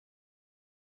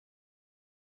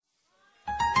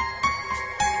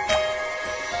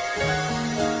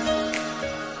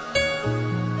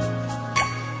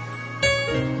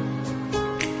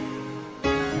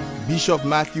Bishop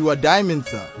Matthew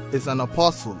Adai-Mensah is an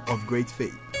apostle of great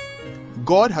faith.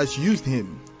 God has used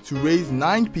him to raise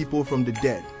 9 people from the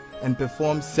dead and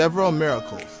perform several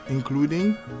miracles,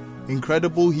 including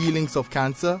incredible healings of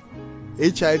cancer,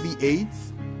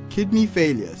 HIV/AIDS, kidney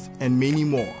failures, and many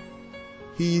more.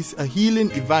 He is a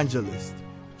healing evangelist,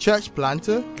 church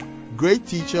planter, great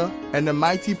teacher, and a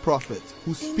mighty prophet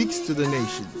who speaks to the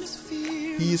nations.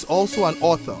 He is also an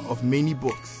author of many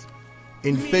books.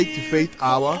 In Faith to Faith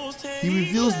Hour, he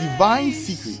reveals divine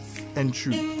secrets and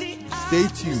truth. Stay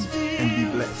tuned and be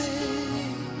blessed.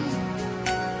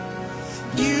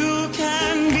 You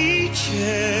can be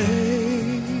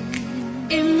changed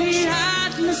in the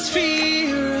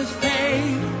atmosphere of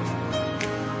faith.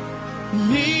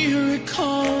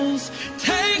 Miracles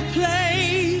take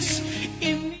place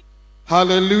in.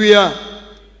 Hallelujah.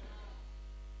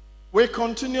 We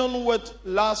continue with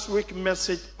last week's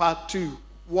message, part 2,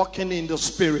 walking in the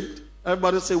Spirit.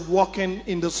 Everybody say, walking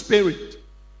in the Spirit.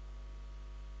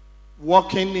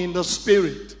 Walking in the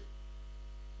Spirit.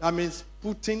 That means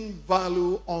putting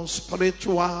value on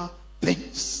spiritual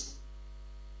things.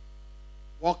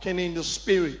 Walking in the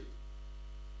Spirit.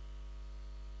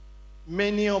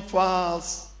 Many of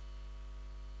us,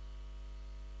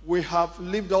 we have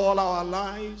lived all our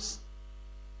lives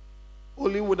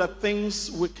only with the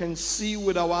things we can see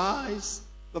with our eyes,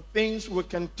 the things we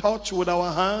can touch with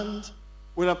our hands,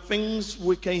 with the things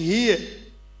we can hear,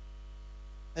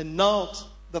 and not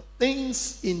the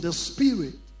things in the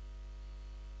Spirit.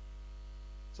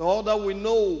 So all that we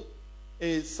know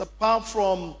is, apart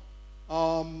from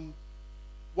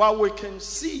what we can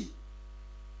see,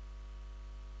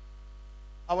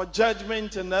 our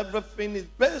judgment and everything is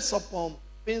based upon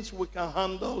things we can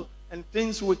handle and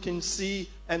things we can see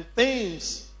and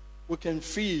things we can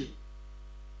feel.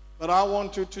 But I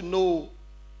want you to know,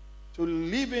 to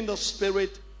live in the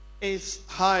Spirit is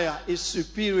higher, is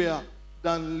superior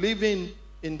than living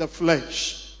in the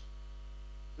flesh.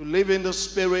 To live in the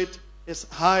Spirit is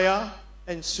higher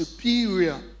and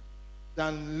superior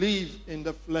than live in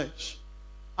the flesh.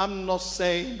 I'm not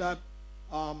saying that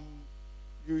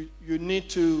you need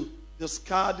to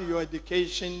discard your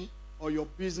education or your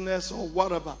business or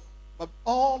whatever. But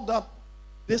all that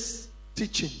this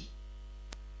teaching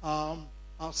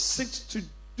seeks to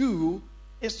do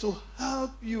is to help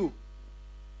you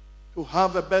to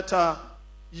have a better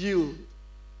yield,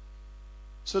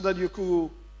 so that you could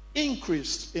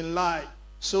increase in life,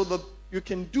 so that you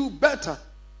can do better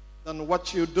than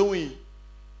what you're doing.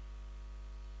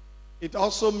 It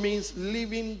also means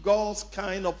living God's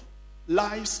kind of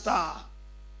lifestyle,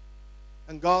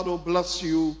 and God will bless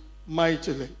you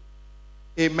mightily.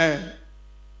 Amen.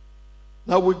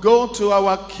 Now we go to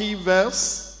our key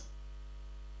verse,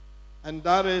 and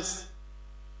that is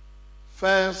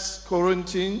 1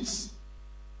 Corinthians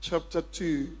chapter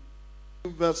 2,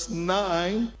 verse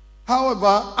 9.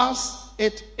 However, as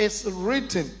it is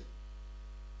written,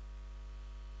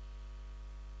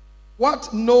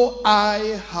 what no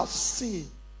eye has seen,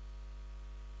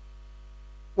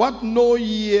 what no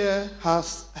ear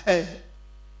has heard,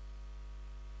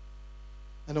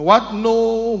 and what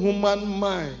no human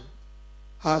mind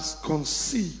has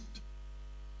conceived,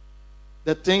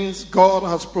 the things God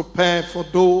has prepared for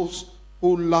those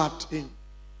who love him.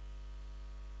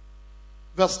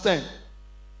 Verse 10.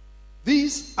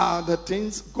 These are the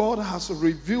things God has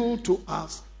revealed to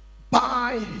us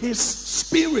by his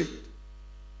Spirit.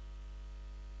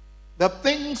 The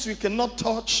things you cannot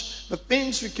touch, the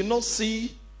things you cannot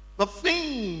see, the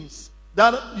things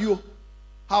that you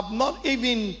have not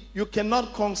even, you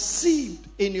cannot conceive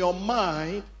in your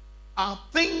mind, are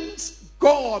things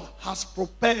God has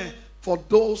prepared for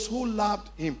those who loved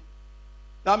him.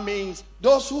 That means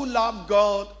those who love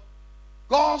God,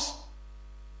 God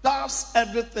does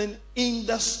everything in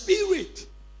the Spirit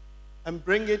and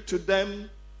bring it to them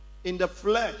in the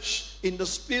flesh, in the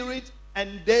Spirit,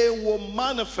 and they will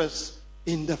manifest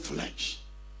in the flesh.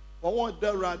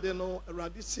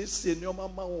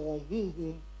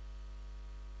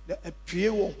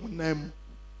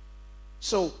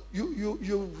 So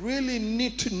you really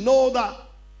need to know that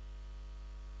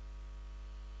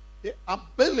the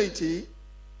ability,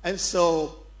 and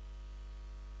so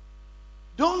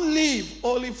don't live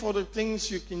only for the things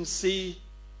you can see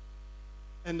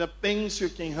and the things you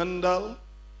can handle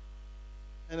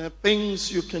and the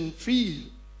things you can feel.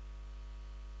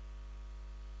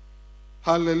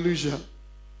 Hallelujah.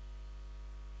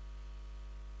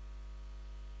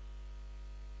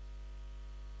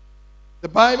 The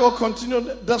Bible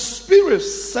continued, the Spirit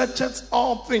searches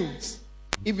all things,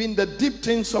 even the deep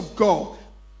things of God.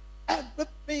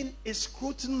 Everything is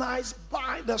scrutinized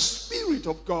by the Spirit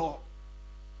of God.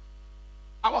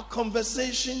 our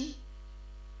conversation,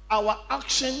 our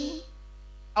action,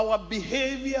 our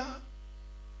behavior,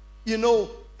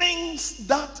 things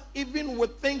that even we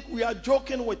think we are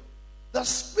joking with, the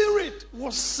Spirit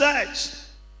will search.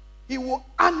 He will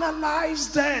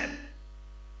analyze them.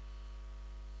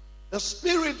 The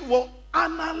Spirit will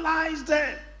analyze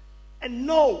them and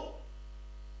know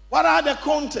what are the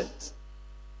contents,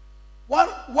 what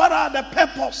are the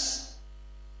purpose,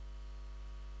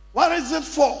 what is it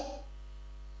for,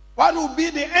 what will be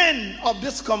the end of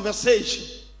this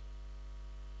conversation.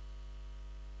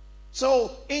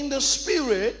 So in the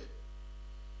Spirit,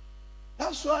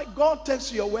 that's why God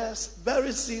takes your words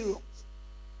very serious.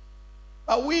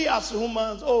 But we as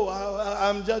humans,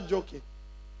 I'm just joking.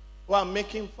 I'm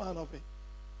making fun of it.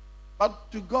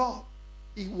 But to God,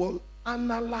 He will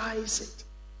analyze it.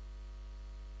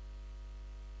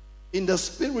 In the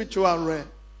spiritual realm.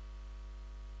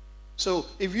 So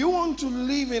if you want to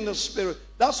live in the Spirit,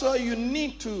 that's why you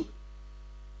need to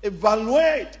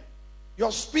evaluate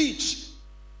your speech,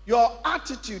 your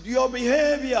attitude, your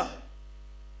behavior.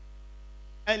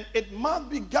 And it must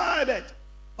be guided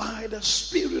by the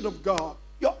Spirit of God.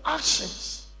 Your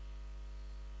actions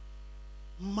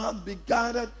must be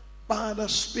guided by the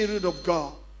Spirit of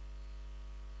God.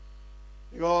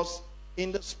 Because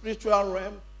in the spiritual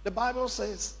realm, the Bible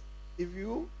says, if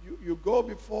you go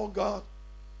before God,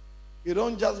 you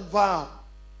don't just vow.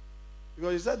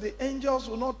 Because He said the angels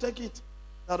will not take it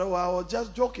that I was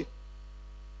just joking.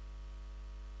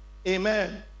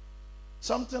 Amen.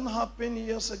 Something happened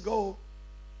years ago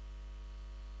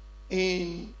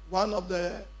in one of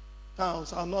the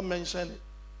towns. I'll not mention it.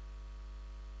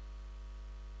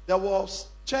 There was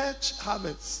church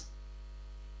habits.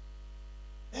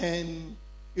 And,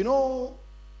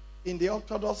 in the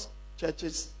Orthodox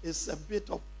churches, it's a bit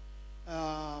of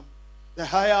the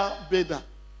higher bidder.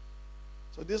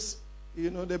 So this,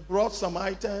 they brought some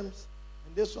items.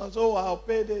 And this one, I'll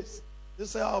pay this.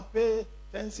 This, I'll pay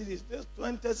 10 cedis. This,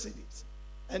 20 cedis.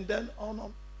 And then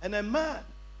on. And a man,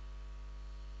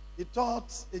 he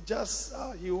thought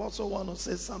he also want to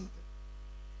say something.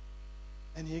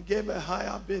 And he gave a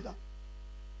higher bidder.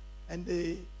 And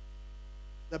the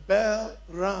bell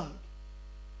rang.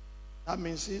 That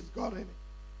means he's got it.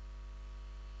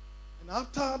 And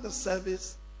after the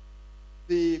service,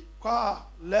 the choir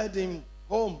led him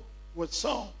home with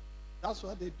song. That's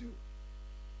what they do.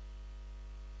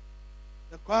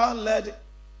 The choir led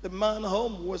the man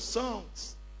home with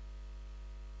songs.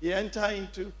 He entered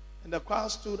into, and the choir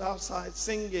stood outside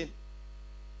singing,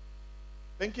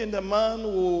 thinking the man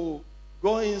will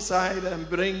go inside and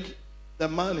bring the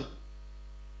money.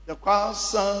 The choir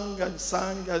sang and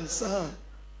sang and sang.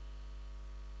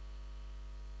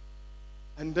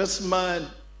 And this man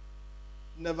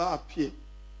never appeared.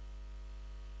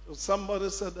 So somebody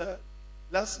said,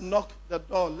 let's knock the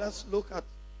door. Let's look at.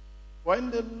 When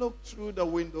they looked through the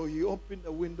window, he opened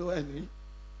the window and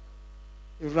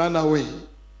he ran away.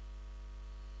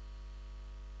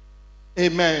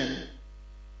 Amen.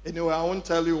 Anyway, I won't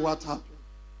tell you what happened.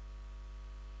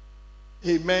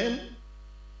 Amen.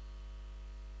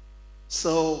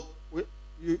 So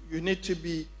you need to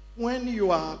be, when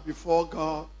you are before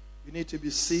God, you need to be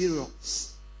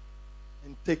serious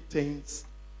and take things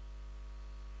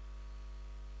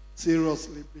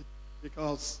seriously,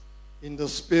 because in the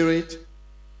Spirit,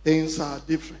 things are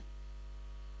different.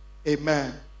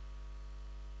 Amen.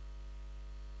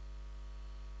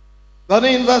 But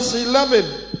in verse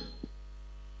 11,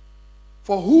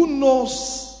 for who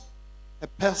knows a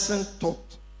person's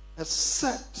thought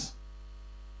except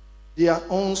their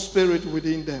own spirit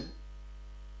within them?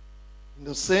 In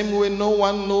the same way, no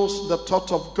one knows the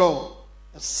thought of God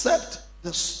except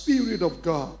the Spirit of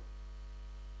God.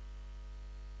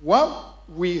 What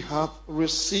we have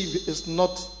received is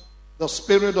not the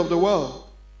spirit of the world,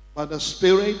 but the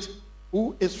Spirit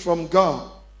who is from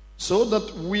God, so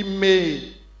that we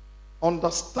may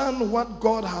understand what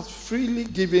God has freely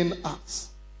given us.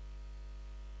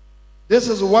 This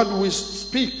is what we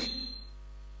speak,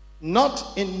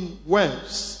 not in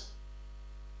words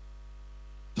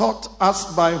taught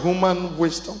us by human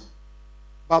wisdom,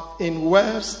 but in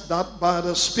words that by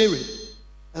the Spirit,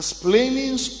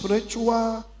 explaining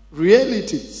spiritual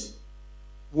realities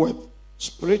with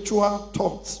spiritual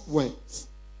thoughts, words.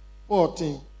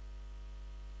 14.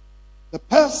 The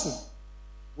person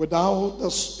without the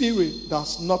Spirit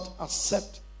does not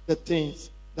accept the things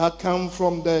that come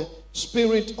from the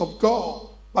Spirit of God,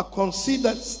 but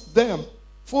considers them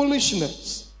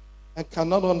foolishness and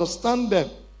cannot understand them,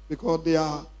 because they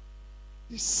are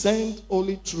discerned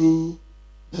only through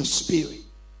the Spirit.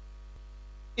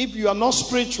 If you are not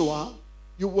spiritual,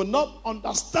 you will not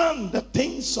understand the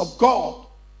things of God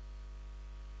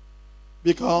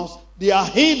because they are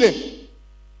hidden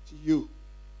to you.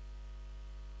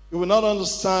 You will not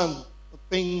understand the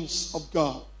things of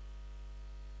God.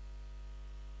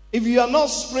 If you are not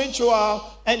spiritual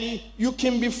and you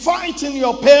can be fighting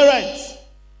your parents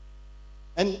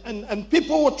and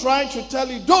people will try to tell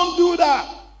you, don't do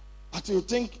that. But you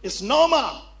think it's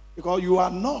normal because you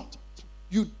are not.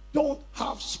 You don't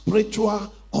have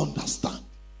spiritual understanding.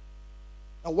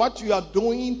 And what you are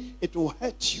doing, it will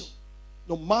hurt you.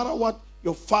 No matter what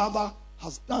your father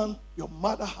has done, your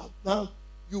mother has done,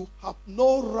 you have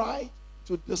no right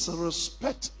to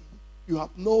disrespect him. You have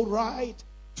no right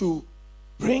to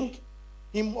bring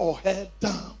him or her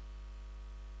down.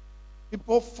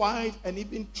 People fight and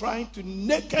even trying to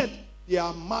naked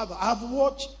their mother. I've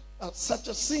watched such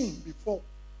a scene before.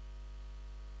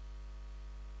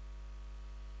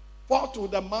 Fought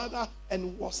with the mother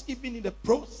and was even in the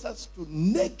process to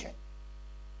naked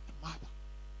the mother.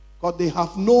 Because they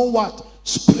have no what?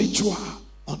 Spiritual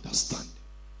understanding.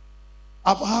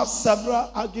 I've had several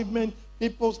arguments.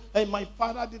 People say, my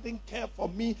father didn't care for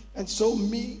me, and so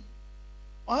me.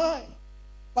 Fine.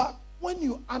 But when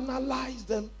you analyze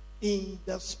them in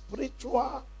the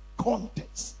spiritual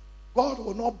context, God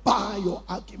will not buy your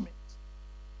argument.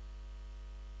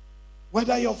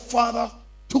 Whether your father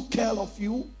took care of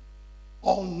you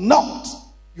or not,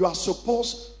 you are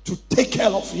supposed to take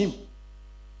care of him.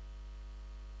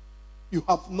 You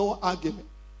have no argument.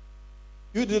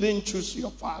 You didn't choose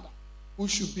your father. Who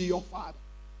should be your father?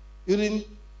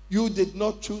 You did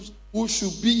not choose who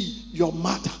should be your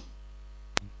mother.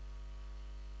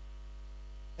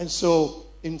 And so,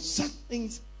 in certain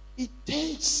things, it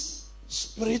takes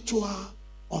spiritual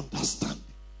understanding.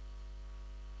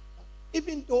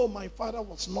 Even though my father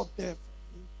was not there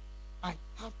for me, I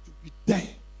have to be there.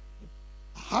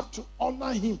 I have to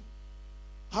honor him.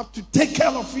 I have to take care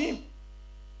of him.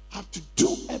 I have to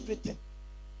do everything.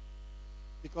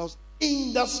 Because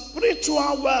in the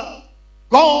spiritual world,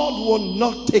 God will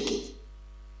not take it.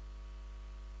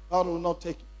 God will not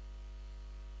take it.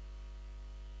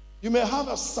 You may have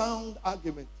a sound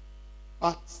argument,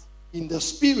 but in the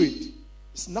spirit,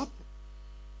 it's nothing.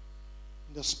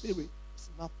 In the spirit, it's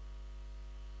nothing.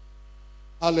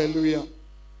 Hallelujah.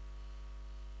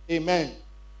 Amen.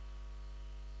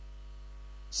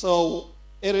 So,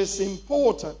 it is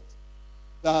important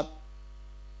that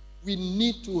we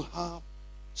need to have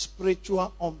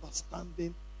spiritual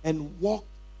understanding and walk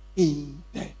in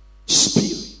the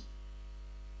spirit.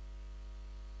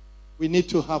 We need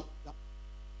to have that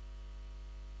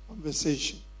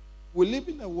conversation. We live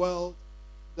in a world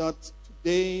that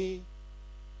today,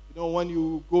 when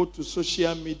you go to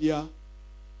social media,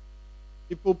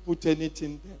 people put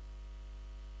anything there.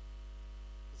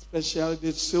 Especially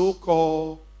the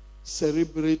so-called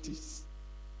celebrities.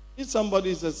 If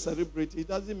somebody is a celebrity, it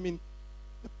doesn't mean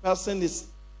the person is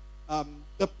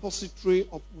depository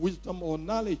of wisdom or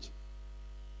knowledge.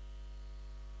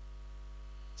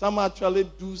 Some actually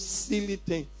do silly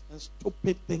things and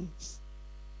stupid things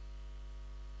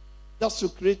just to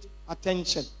create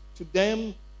attention to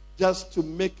them, just to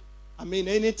make,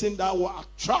 anything that will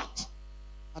attract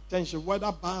attention,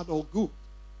 whether bad or good.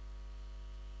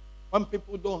 When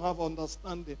people don't have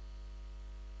understanding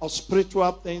of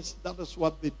spiritual things, that is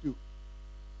what they do.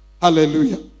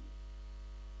 Hallelujah.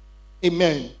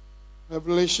 Amen.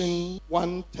 Revelation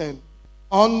 1:10.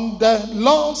 On the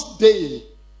last day,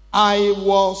 I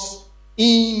was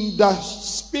in the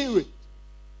spirit.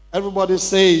 Everybody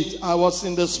say it. I was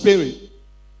in the spirit.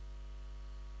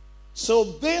 So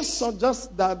this suggests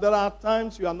that there are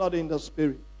times you are not in the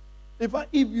spirit. If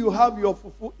you have your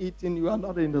fufu eating, you are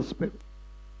not in the spirit.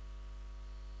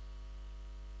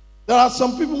 There are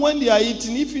some people when they are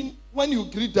eating, when you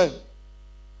greet them,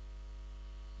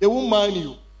 they won't mind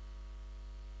you.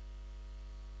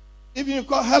 If you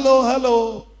call hello,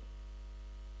 hello.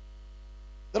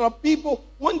 There are people,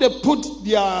 when they put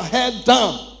their head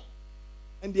down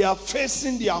and they are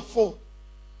facing their phone,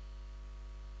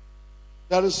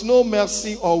 there is no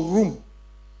mercy or room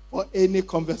for any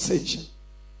conversation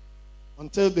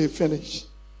until they finish.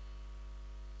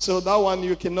 So that one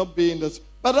you cannot be in the spirit.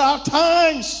 But there are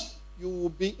times you will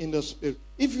be in the spirit.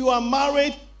 If you are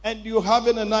married and you're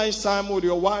having a nice time with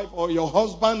your wife or your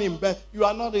husband in bed, you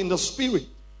are not in the spirit.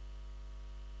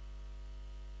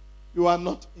 You are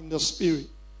not in the spirit.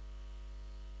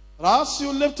 But as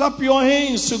you lift up your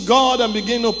hands to God and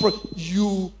begin to pray,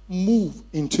 you move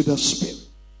into the spirit.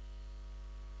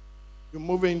 You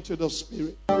move into the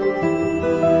spirit.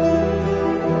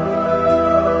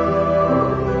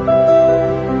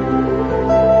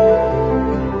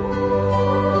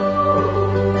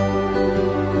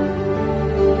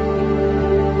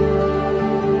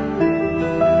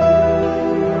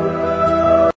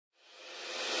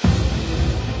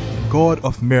 God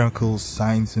of miracles,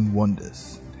 signs and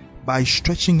wonders, by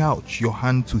stretching out your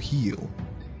hand to heal,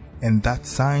 and that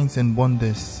signs and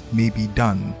wonders may be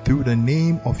done through the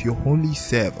name of your holy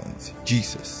servant,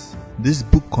 Jesus. This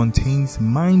book contains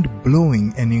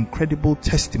mind-blowing and incredible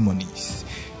testimonies,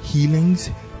 healings,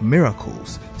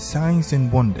 miracles, signs and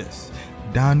wonders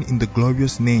done in the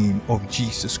glorious name of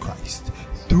Jesus Christ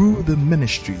through the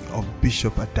ministry of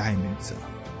Bishop Addae-Mensah.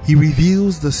 He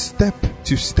reveals the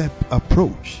step-to-step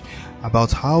approach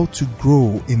about how to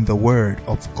grow in the Word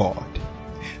of God,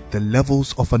 the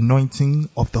levels of anointing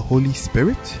of the Holy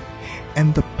Spirit,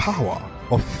 and the power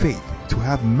of faith to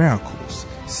have miracles,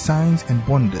 signs and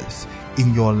wonders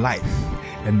in your life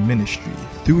and ministry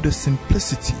through the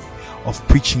simplicity of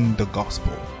preaching the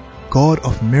gospel. God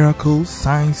of miracles,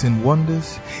 signs and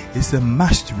wonders is a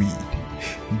must read.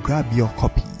 Grab your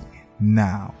copy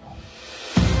now.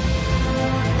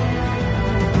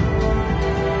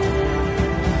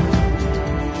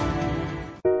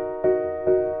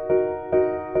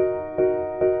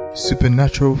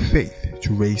 Supernatural faith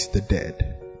to raise the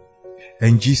dead.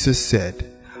 And Jesus said,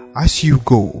 "As you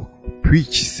go,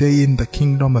 preach, saying the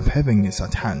kingdom of heaven is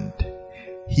at hand.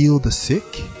 Heal the sick,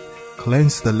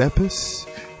 cleanse the lepers,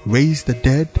 raise the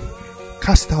dead,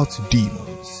 cast out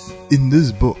demons." In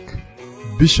this book,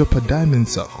 Bishop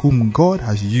Addae-Mensah, whom God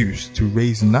has used to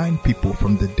raise 9 people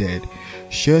from the dead,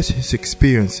 shares his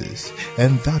experiences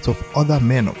and that of other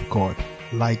men of God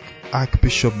like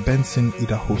Archbishop Benson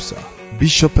Idahosa.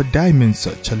 Bishop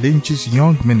Addae-Mensah challenges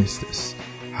young ministers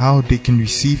how they can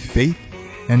receive faith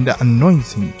and the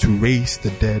anointing to raise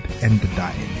the dead and the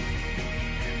dying.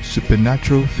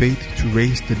 Supernatural faith to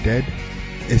raise the dead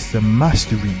is a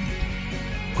must read.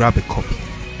 Grab a copy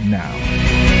now.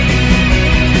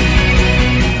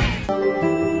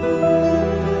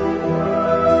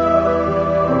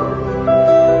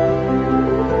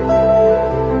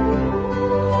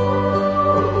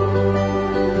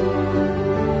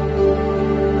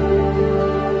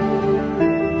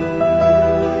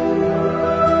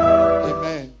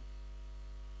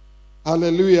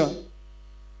 Hallelujah.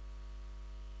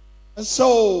 And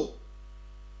so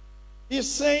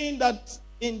he's saying that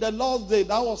in the Lord's day,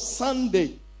 that was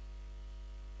Sunday,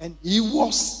 and he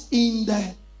was in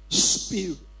the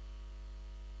Spirit.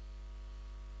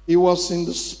 He was in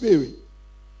the Spirit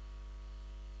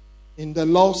in the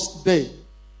Lord's day.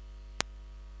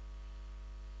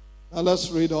 Now let's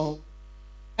read on.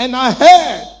 And I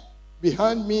heard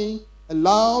behind me a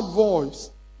loud voice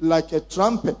like a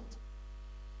trumpet.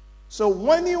 So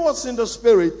when he was in the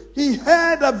Spirit, he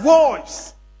heard a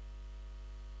voice.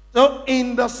 So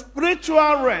in the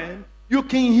spiritual realm, you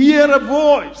can hear a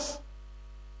voice.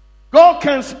 God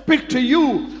can speak to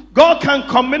you. God can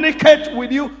communicate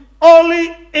with you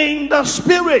only in the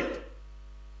Spirit.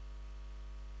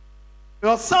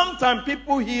 Because sometimes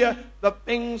people hear the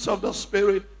things of the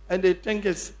Spirit and they think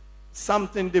it's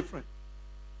something different.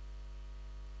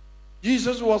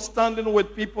 Jesus was standing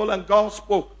with people and God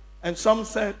spoke. And some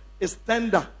said, it's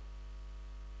tender.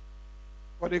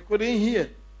 But they couldn't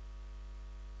hear.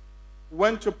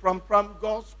 Went to Pram,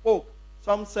 God spoke.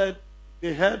 Some said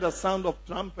they heard the sound of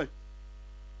trumpet.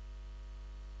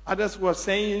 Others were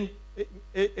saying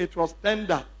it was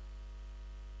tender.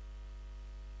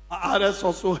 Others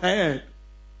also heard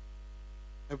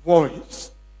a voice.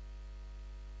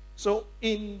 So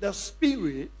in the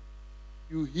Spirit,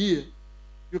 you hear.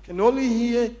 You can only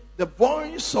hear the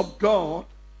voice of God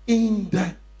in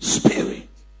the Spirit.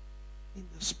 In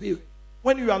the Spirit.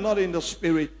 When you are not in the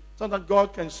Spirit, sometimes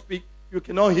God can speak, you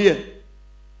cannot hear.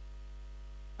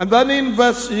 And then in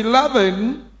verse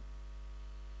 11,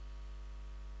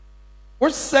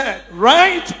 which said,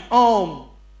 write on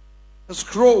a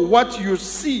scroll what you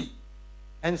see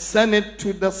and send it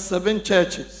to the 7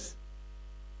 churches.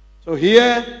 So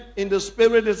here in the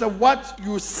Spirit is what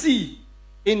you see.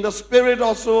 In the Spirit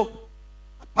also,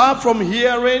 apart from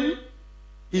hearing,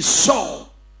 he saw.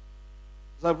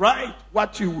 So write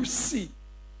what you will see.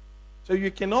 So you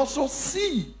can also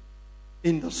see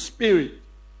in the Spirit.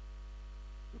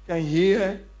 You can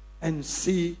hear and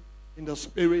see in the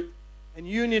Spirit. And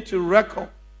you need to record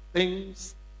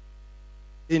things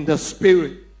in the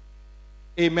Spirit.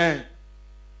 Amen.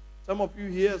 Some of you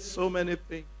hear so many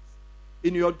things.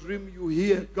 In your dream you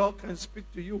hear. God can speak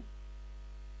to you.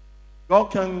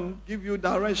 God can give you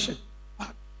direction.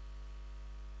 But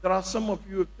there are some of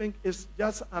you who think it's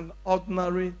just an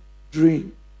ordinary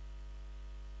dream.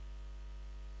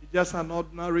 It's just an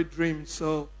ordinary dream,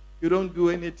 so you don't do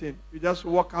anything. You just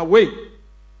walk away.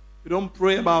 You don't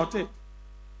pray about it.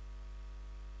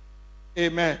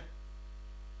 Amen.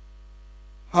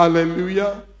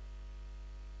 Hallelujah.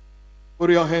 Put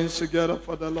your hands together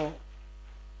for the Lord.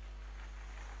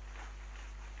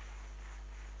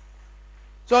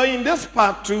 So in this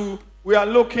part 2, we are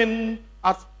looking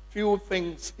at few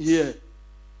things here.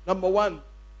 Number 1,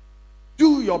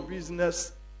 do your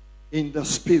business in the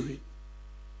Spirit.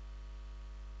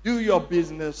 Do your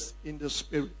business in the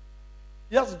Spirit.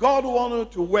 Yes, God wants you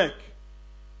to work.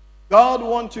 God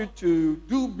wants you to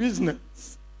do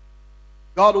business.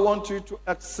 God wants you to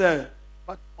excel.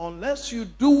 But unless you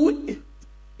do it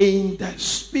in the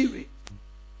Spirit,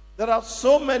 there are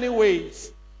so many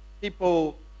ways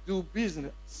people do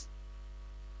business.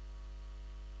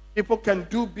 People can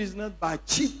do business by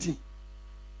cheating.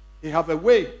 They have a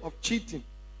way of cheating.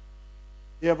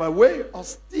 They have a way of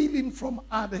stealing from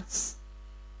others.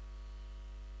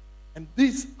 And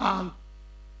these are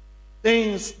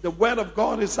things the Word of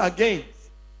God is against.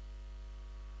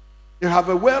 They have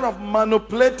a way of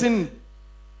manipulating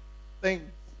things.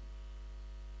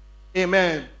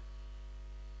 Amen.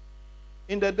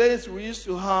 In the days we used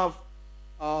to have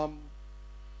a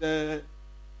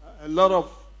lot of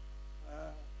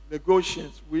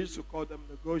negotiations. We used to call them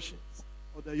negotiations,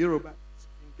 or the Yorubas.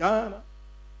 In Ghana,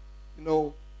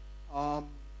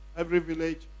 every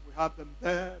village, we had them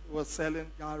there. They were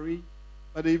selling gari.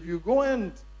 But if you go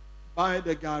and buy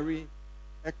the gari,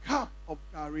 a cup of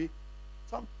gari,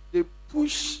 they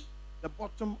push the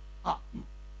bottom up.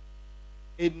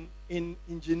 In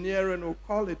engineering, we'll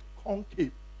call it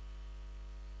concave.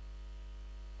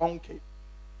 Concave.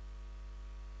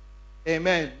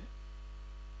 Amen.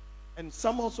 And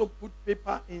some also put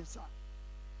paper inside.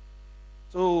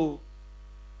 So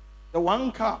the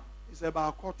 1 cup is about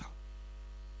a quarter.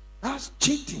 That's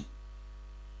cheating.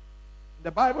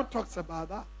 The Bible talks about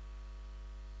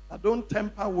that. Don't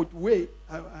tamper with weight.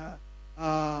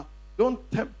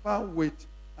 Don't tamper with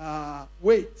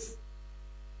weights.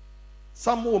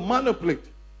 Some will manipulate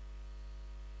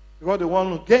because they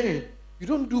want to gain. You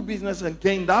don't do business and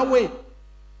gain that way.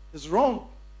 It's wrong.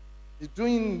 It's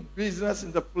doing business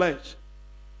in the flesh.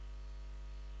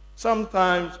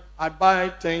 Sometimes I buy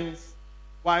things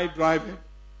while driving,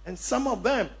 and some of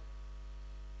them,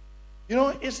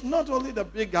 it's not only the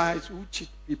big guys who cheat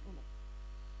people.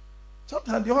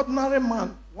 Sometimes the ordinary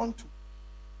man want to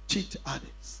cheat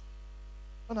others.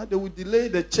 And they will delay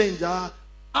the change.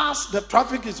 As the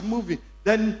traffic is moving,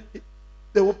 then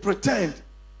they will pretend.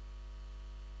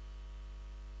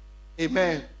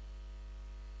 Amen.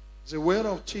 It's a way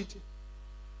of cheating.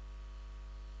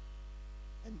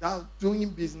 And that's doing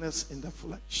business in the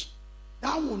flesh.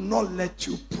 That will not let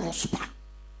you prosper.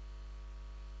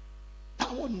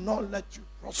 That will not let you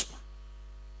prosper.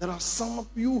 There are some of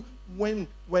you, when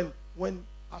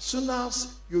as soon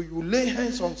as you lay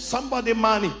hands on somebody's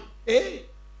money,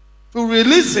 to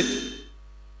release it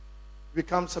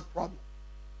becomes a problem.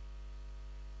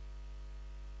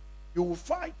 You will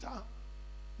fight,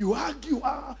 you argue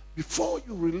before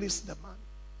you release the money.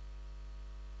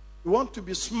 You want to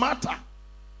be smarter.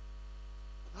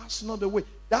 That's not the way.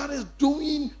 That is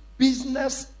doing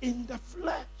business in the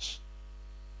flesh.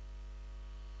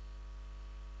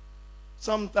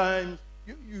 Sometimes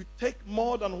you take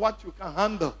more than what you can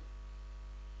handle.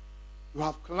 You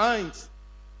have clients.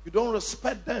 You don't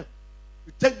respect them.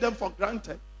 You take them for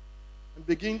granted and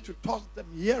begin to toss them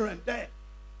here and there.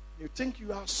 You think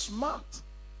you are smart.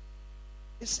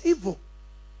 It's evil.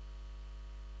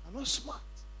 You're not smart.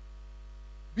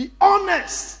 Be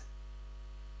honest.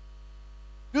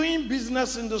 Doing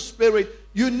business in the Spirit,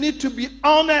 you need to be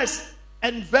honest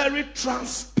and very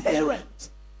transparent.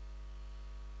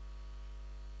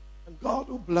 And God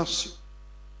will bless you.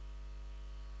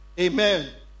 Amen.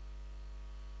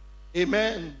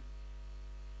 Amen.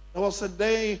 There was a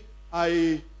day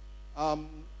I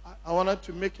wanted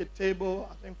to make a table,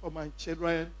 I think, for my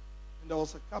children. And there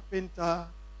was a carpenter.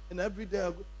 And every day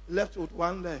I left with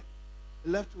one leg. I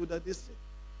left with a distance.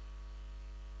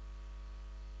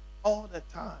 All the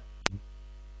time.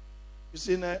 You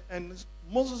see, and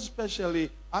most especially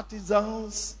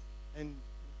artisans, and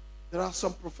there are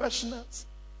some professionals,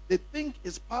 they think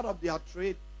it's part of their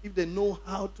trade if they know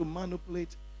how to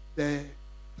manipulate their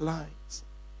clients.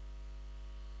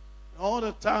 And all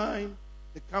the time,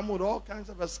 they come with all kinds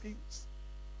of excuses.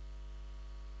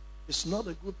 It's not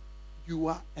a good. You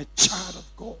are a child of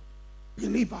God.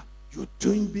 Believer, you're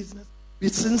doing business. Be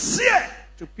sincere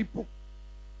to people.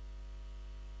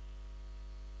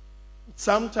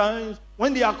 Sometimes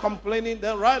when they are complaining,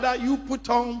 then rather you put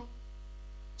on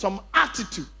some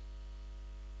attitude.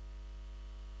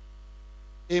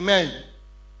 Amen.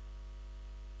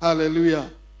 Hallelujah.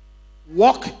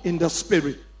 Walk in the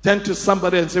Spirit. Turn to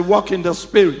somebody and say, walk in the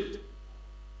Spirit.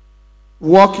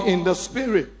 Walk in the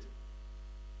Spirit.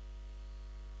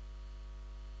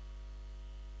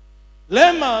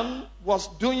 Laban was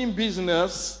doing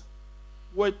business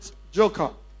with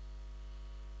Jacob.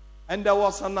 And there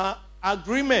was an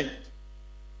agreement.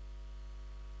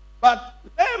 But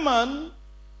Laban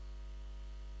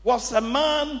was a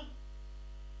man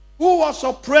who was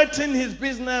operating his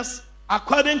business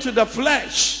according to the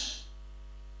flesh.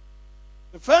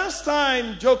 The first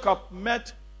time Jacob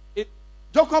met it,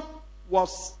 Jacob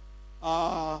was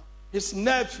his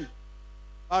nephew,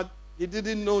 but he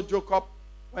didn't know Jacob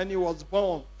when he was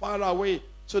born, far away.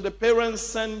 So the parents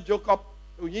sent Jacob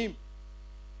to him.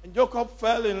 And Jacob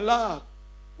fell in love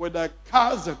with a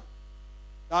cousin.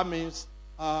 That means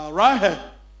Rahel.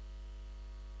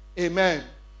 Amen.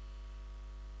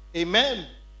 Amen.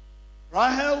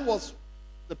 Rahel was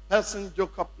the person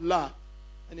Jacob loved.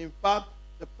 And in fact,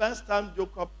 the first time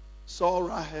Jacob saw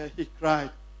Rahel, he cried.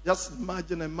 Just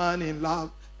imagine a man in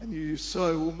love and you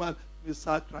saw a woman, you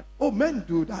start crying. Oh, men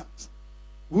do that.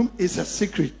 It's a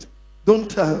secret. Don't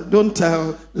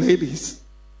tell ladies.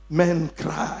 Men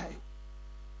cry.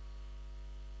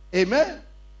 Amen.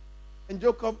 And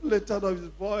Jacob lifted up his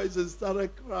voice and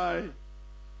started crying.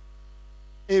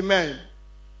 Amen.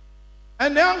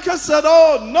 And the uncle said,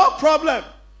 oh, no problem.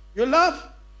 You love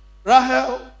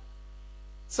Rahel?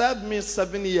 Serve me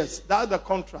 7 years. That's the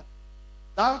contract.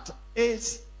 That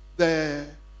is the...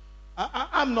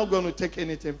 I'm not going to take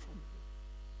anything from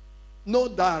you. No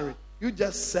dowry. You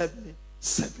just serve me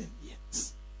 7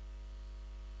 years.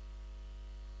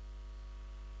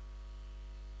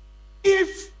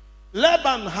 If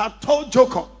Laban had told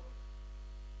Jacob,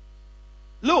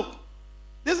 look,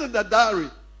 this is the dowry,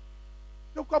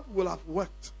 Jacob will have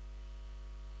worked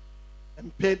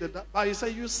and paid the dowry. But he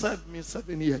said, you served me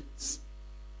 7 years.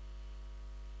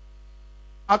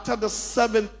 After the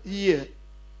 7th year,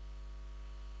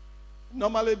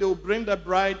 normally they will bring the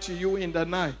bride to you in the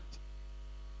night.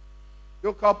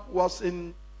 Jacob was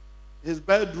in his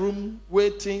bedroom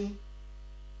waiting,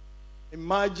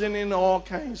 imagining all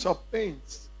kinds of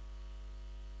things.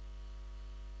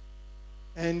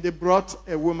 And they brought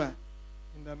a woman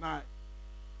in the night.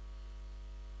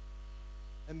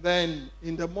 And then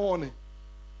in the morning,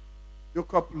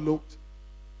 Jacob looked.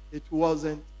 It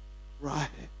wasn't Rahel.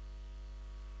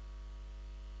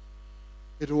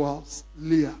 It was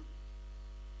Leah.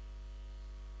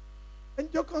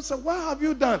 And Jacob said, what have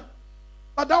you done?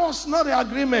 But that was not the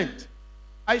agreement.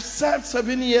 I served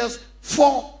 7 years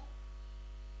for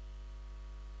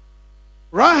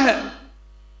Rahel,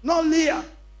 not Leah.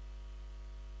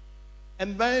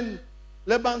 And then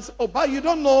Laban said, oh, but you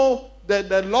don't know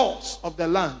the laws of the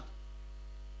land.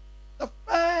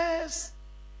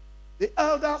 The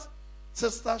elder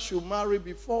sister should marry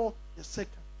before the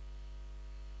second.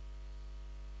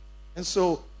 And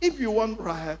so, if you want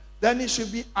Rahel, then it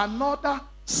should be another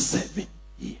 7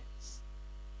 years.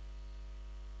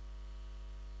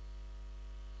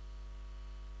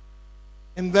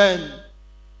 And then,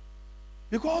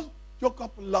 because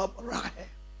Jacob loved Rahel,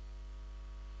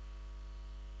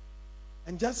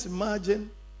 and just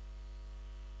imagine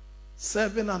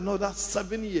serving another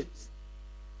 7 years.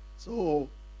 So,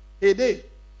 he did.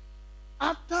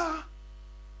 After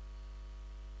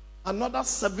another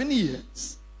 7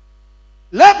 years,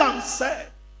 Laban said,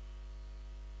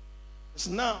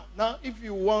 now if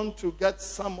you want to get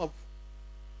some of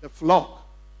the flock,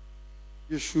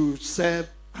 you should serve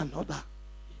another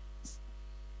years.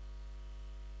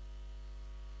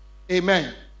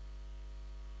 Amen.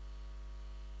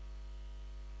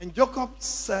 And Jacob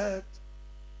served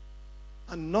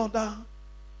another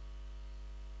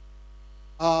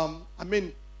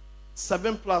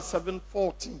 7 plus 7,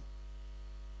 14.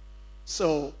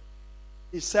 So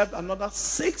he served another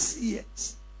 6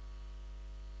 years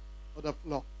for the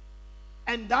flock.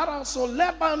 And that also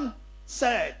Laban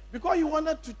said, because he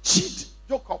wanted to cheat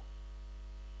Jacob,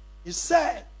 he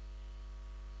said,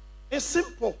 it's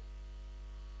simple.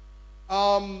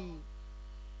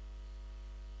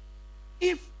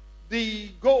 If the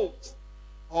goat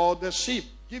or the sheep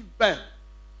give birth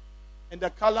and the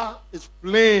color is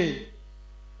plain,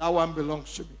 that one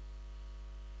belongs to me.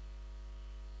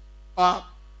 But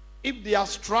if they are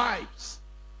stripes,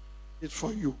 it's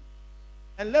for you.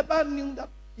 And Laban knew that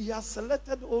he has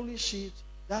selected only sheep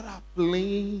that are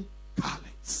plain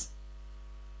colors.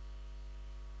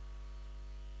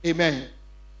 Amen.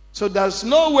 So there's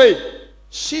no way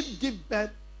sheep give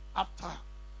birth after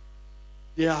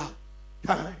their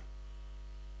kind.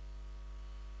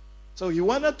 So he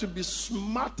wanted to be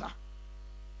smarter.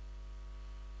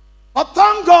 But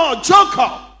thank God,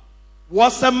 Jacob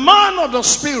was a man of the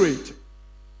Spirit.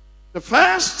 The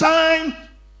first time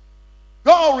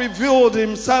God revealed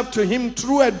himself to him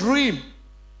through a dream,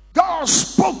 God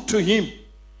spoke to him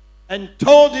and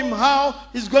told him how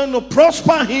he's going to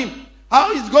prosper him,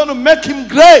 how he's going to make him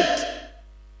great.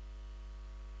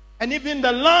 And even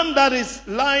the land that is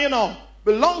lying on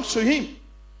belongs to him.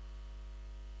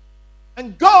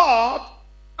 And God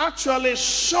actually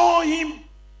showed him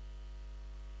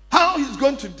how he's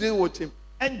going to deal with him.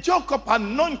 And Jacob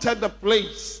anointed the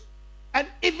place and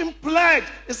even pledged.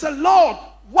 He said, Lord,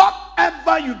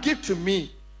 whatever you give to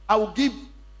me, I will give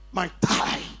my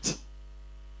tithe.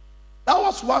 That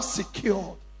was what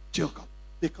secured Jacob,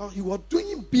 because he was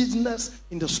doing business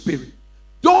in the spirit.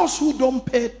 Those who don't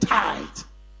pay tithe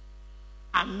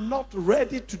are not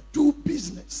ready to do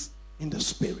business in the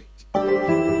spirit.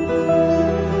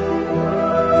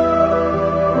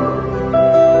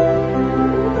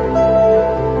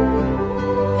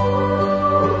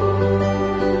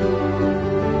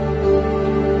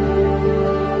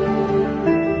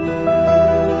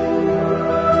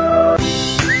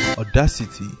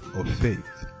 Audacity of Faith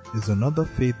is another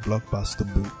faith blockbuster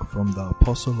book from the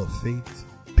Apostle of Faith,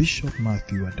 Bishop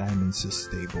Matthew Adimensa's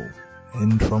stable.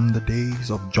 And from the days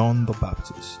of John the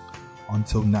Baptist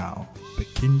until now, the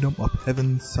kingdom of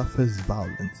heaven suffers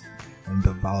violence, and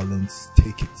the violence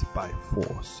take it by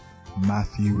force.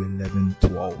 Matthew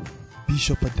 11:12.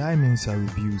 Bishop Adimensa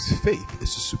reviews faith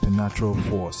is a supernatural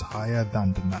force higher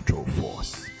than the natural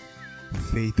force.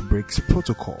 Faith breaks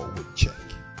protocol with check.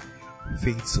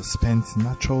 Faith suspends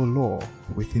natural law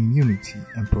with immunity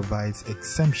and provides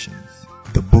exemptions.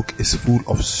 The book is full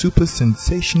of super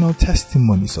sensational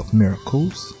testimonies of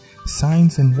miracles,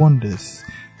 signs and wonders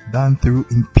done through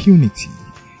impunity,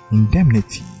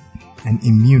 indemnity, and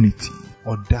immunity.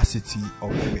 Audacity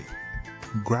of Faith.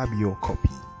 Grab your copy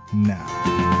now.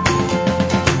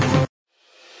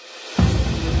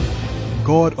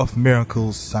 God of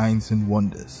miracles, signs and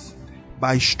wonders,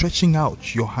 by stretching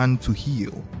out your hand to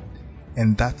heal,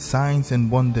 and that signs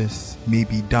and wonders may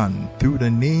be done through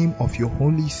the name of your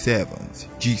holy servant,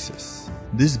 Jesus.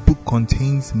 This book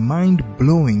contains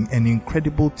mind-blowing and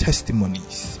incredible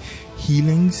testimonies,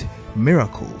 healings,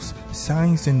 miracles,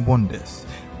 signs and wonders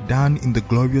done in the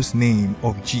glorious name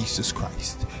of Jesus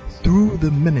Christ through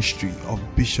the ministry of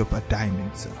Bishop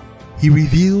Adimensa. He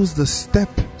reveals the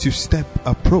step-to-step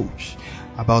approach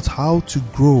about how to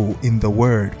grow in the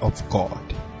Word of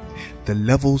God, the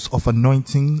levels of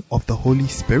anointing of the Holy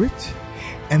Spirit,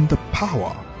 and the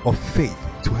power of faith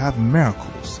to have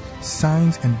miracles,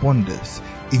 signs and wonders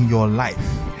in your life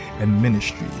and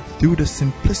ministry through the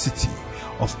simplicity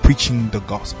of preaching the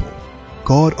gospel.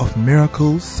 God of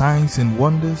miracles, signs and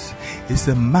wonders is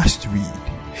a must read.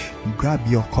 Grab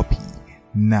your copy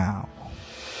now.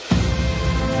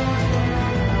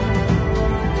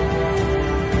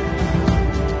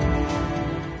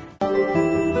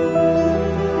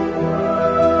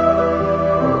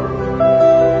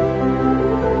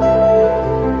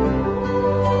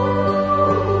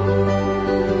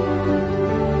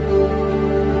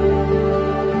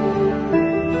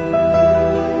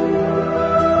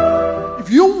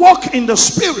 Walk in the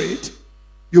spirit,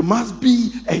 you must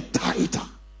be a tither.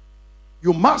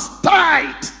 You must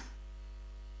tithe.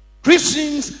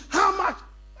 Christians, how much?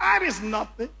 That is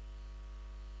nothing.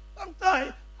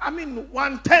 Sometimes,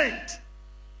 1/10.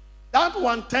 That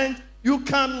 1/10, you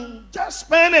can just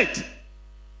spend it.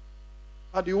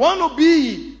 But you want to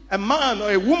be a man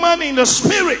or a woman in the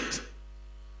spirit.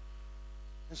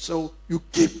 And so you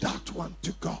give that one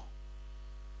to God.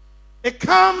 It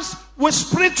comes with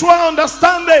spiritual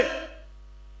understanding.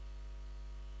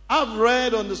 I've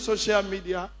read on the social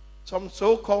media some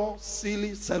so-called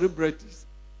silly celebrities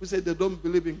who say they don't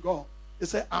believe in God. They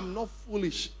say, I'm not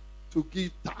foolish to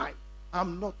give tithe.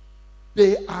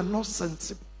 They are not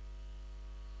sensible.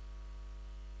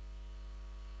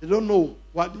 They don't know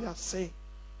what they are saying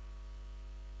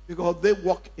because they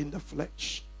walk in the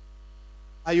flesh.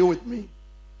 Are you with me?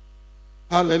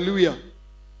 Hallelujah.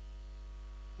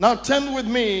 Now turn with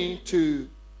me to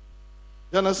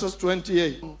Genesis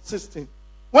 28:16.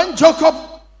 When Jacob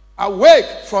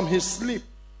awake from his sleep,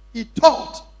 he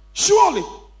thought, surely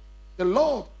the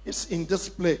Lord is in this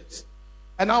place,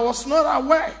 and I was not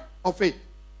aware of it.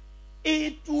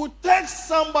 It would take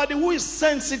somebody who is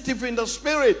sensitive in the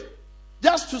spirit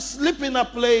just to sleep in a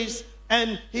place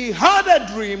and he had a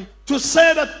dream to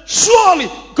say that surely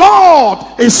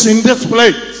God is in this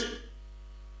place.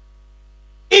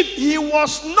 If he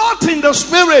was not in the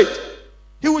spirit,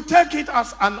 he would take it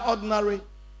as an ordinary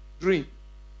dream.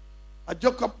 But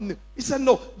Jacob knew. He said,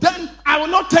 no, then I will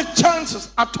not take chances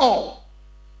at all.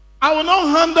 I will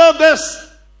not handle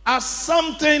this as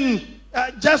something,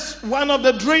 just one of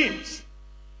the dreams.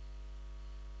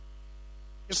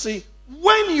 You see,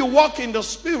 when you walk in the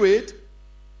spirit,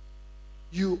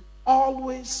 you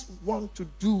always want to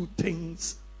do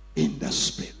things in the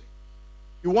Spirit.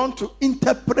 You want to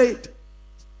interpret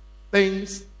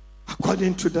things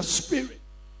according to the Spirit.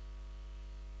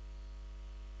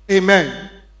 Amen.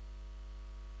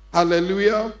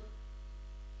 Hallelujah.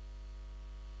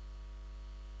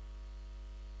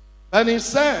 And he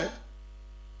said,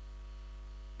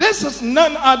 this is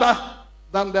none other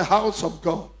than the house of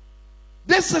God.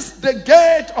 This is the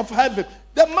gate of heaven.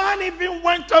 The man even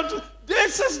went on to,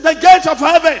 this is the gate of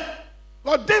heaven.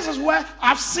 Lord, this is where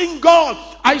I've seen God.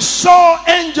 I saw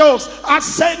angels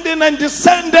ascending and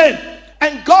descending.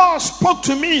 And God spoke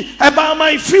to me about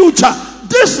my future.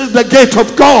 This is the gate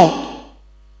of God.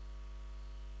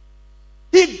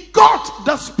 He got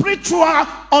the spiritual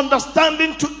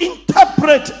understanding to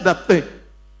interpret the thing.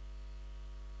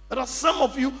 There are some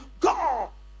of you, God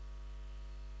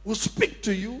will speak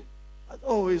to you.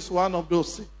 Oh, it's one of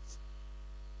those things.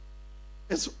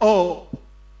 It's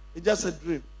just a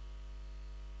dream.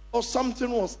 Or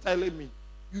something was telling me.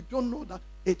 You don't know that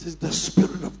it is the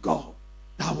Spirit of God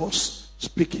that was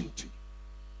speaking to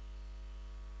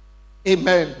you.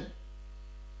 Amen.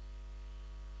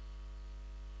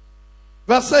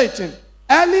 Verse 18.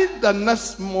 Early the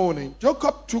next morning,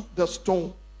 Jacob took the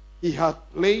stone he had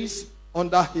placed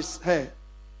under his head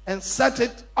and set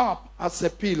it up as a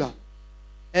pillar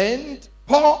and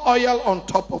pour oil on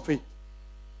top of it.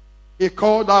 He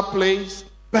called that place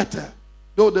Bethel,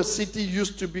 though the city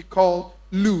used to be called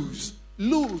Luz.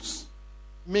 Luz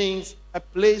means a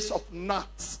place of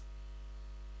nuts.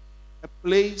 A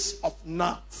place of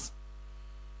nuts.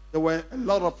 There were a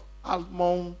lot of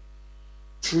almond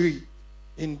trees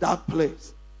in that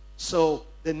place. So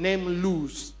the name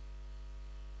Luz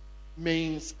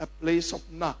means a place of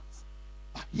nuts.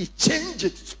 But he changed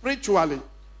it spiritually.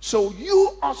 So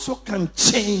you also can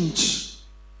change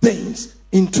things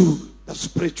into the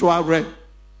spiritual realm.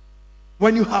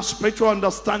 When you have spiritual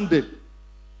understanding.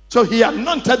 So he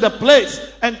anointed the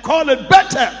place and called it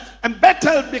Bethel. And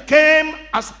Bethel became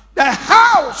as the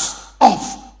house of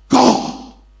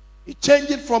God. He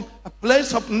changed it from a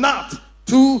place of nuts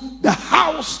to the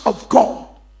house of God.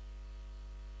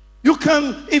 You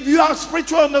can, if you have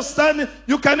spiritual understanding,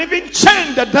 you can even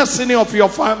change the destiny of your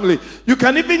family. You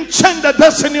can even change the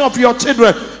destiny of your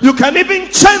children. You can even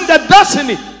change the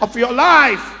destiny of your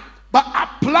life by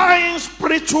applying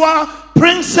spiritual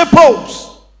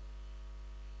principles.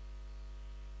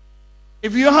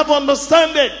 If you have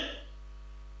understanding,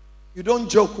 you don't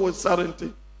joke with certain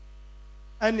things.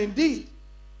 And indeed,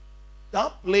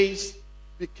 that place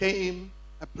became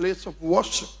a place of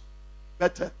worship.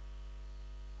 Better.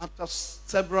 After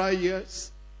several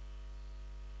years,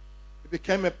 it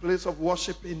became a place of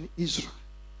worship in Israel.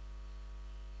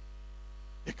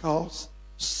 Because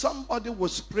somebody with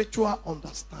spiritual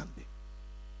understanding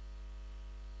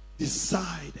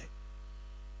decided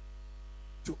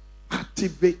to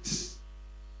activate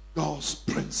God's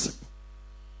principle.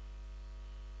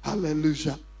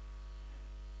 Hallelujah.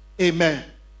 Amen.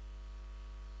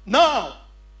 Now,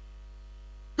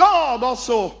 God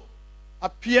also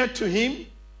appeared to him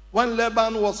when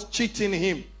Laban was cheating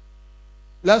him.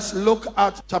 Let's look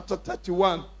at chapter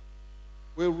 31.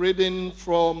 We're reading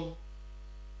from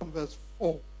verse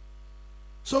 4.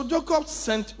 So Jacob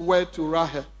sent word to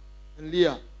Rahel and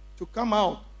Leah to come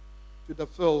out to the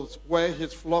fields where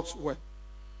his flocks were.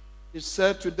 He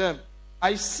said to them,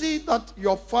 I see that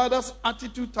your father's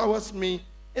attitude towards me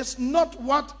is not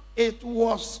what it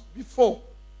was before.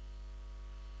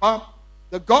 But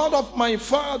the God of my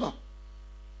father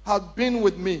has been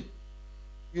with me.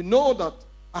 You know that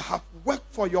I have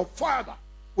worked for your father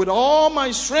with all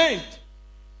my strength.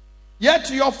 Yet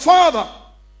your father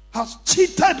has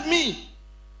cheated me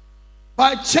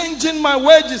by changing my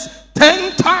wages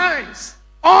 10 times.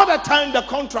 All the time the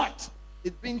contract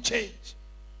is being changed.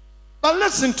 But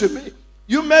listen to me.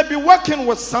 You may be working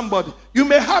with somebody. You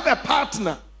may have a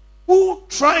partner who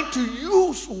trying to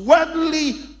use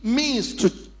worldly means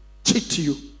to cheat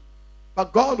you.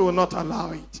 But God will not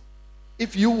allow it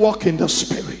if you walk in the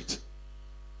Spirit.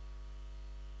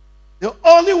 The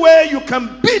only way you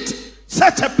can beat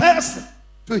such a person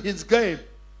to his game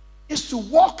is to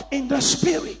walk in the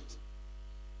Spirit.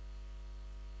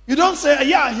 You don't say,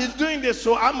 yeah, he's doing this,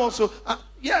 so I'm also,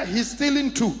 yeah, he's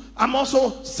stealing 2. I'm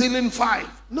also stealing 5.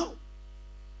 No.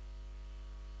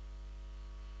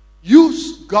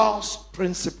 Use God's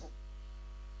principle.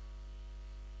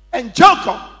 And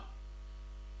Jacob,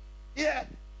 yeah,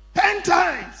 10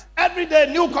 times, every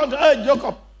day, new contract. Hey,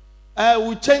 Jacob,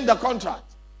 we change the contract.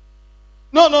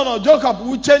 No, Jacob,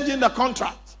 we're changing the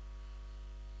contract.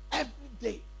 Every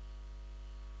day.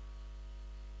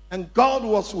 And God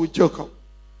was with Jacob.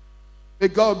 May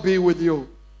God be with you.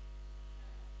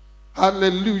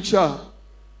 Hallelujah.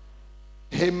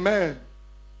 Amen.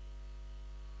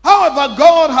 However,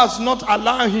 God has not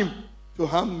allowed him to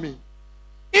harm me.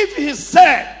 If he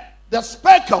said the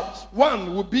speckled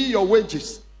one will be your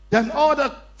wages, then all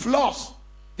the flocks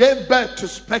gave birth to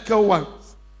speckled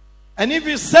ones. And if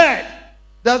he said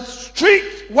the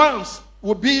streaked ones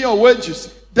will be your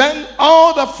wages, then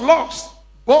all the flocks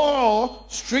bore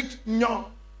streaked young.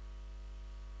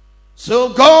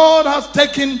 So God has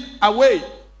taken away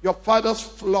your father's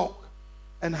flock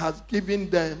and has given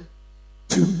them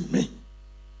to me.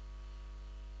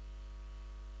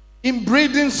 In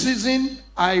breeding season,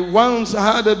 I once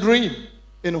had a dream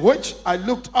in which I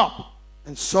looked up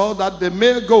and saw that the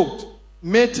male goat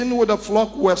mating with the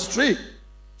flock were streaked,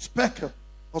 speckled,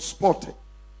 or spotted.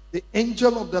 The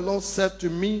angel of the Lord said to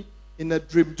me in a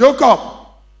dream, Jacob.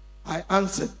 I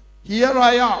answered, here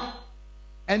I am.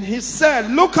 And he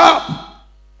said, look up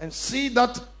and see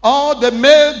that all the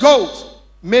male goats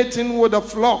mating with the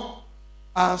flock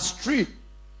are streaked,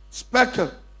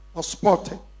 speckled, or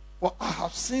spotted. For I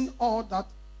have seen all that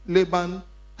Laban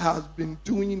has been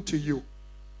doing to you.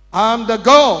 I am the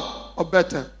God of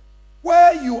Bethel,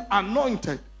 where you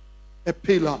anointed a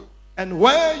pillar, and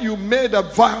where you made a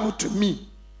vow to me.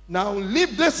 Now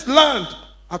leave this land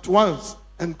at once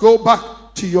and go back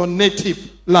to your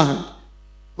native land.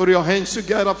 Put your hands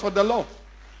together for the Lord.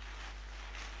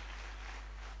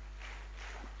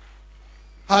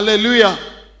 Hallelujah.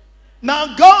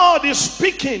 Now God is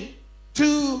speaking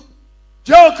to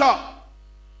Jacob.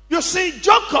 You see,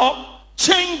 Jacob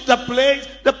changed the place.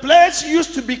 The place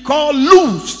used to be called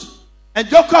Luz. And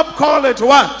Jacob called it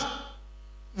what?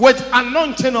 With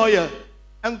anointing oil.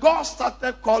 And God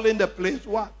started calling the place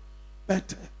what?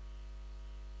 Better.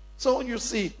 So you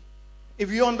see, if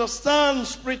you understand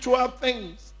spiritual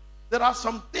things, there are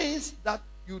some things that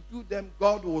you do them,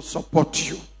 God will support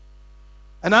you.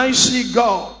 And I see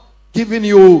God giving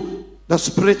you the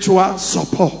spiritual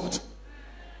support.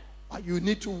 But you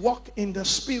need to walk in the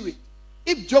spirit.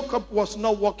 If Jacob was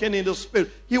not walking in the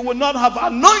spirit, he would not have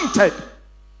anointed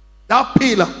that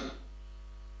pillar.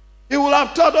 He would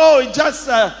have thought, oh, it's just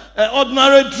an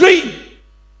ordinary dream.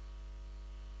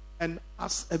 And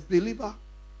as a believer,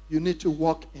 you need to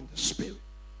walk in the spirit.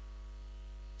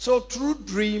 So through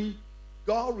dream,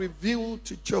 God revealed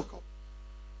to Jacob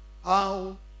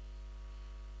how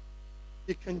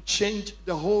he can change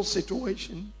the whole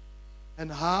situation,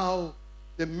 and how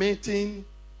the mating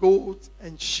goat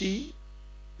and sheep,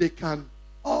 they can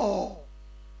all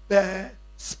bear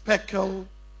speckled,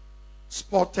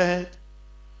 spotted,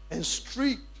 and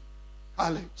streaked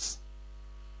colors.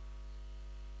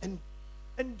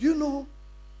 And you know,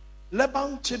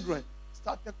 Laban's children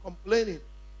started complaining.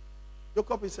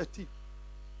 Jacob is a thief.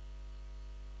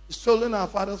 He's stolen our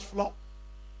father's flock.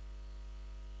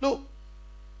 Look,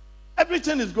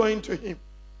 everything is going to him.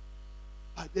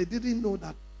 But they didn't know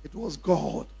that it was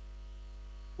God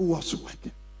who was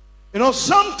working. You know,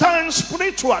 sometimes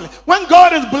spiritually, when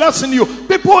God is blessing you,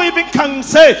 people even can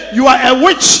say you are a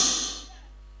witch.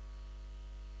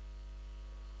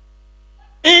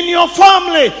 In your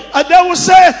family, they will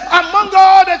say, among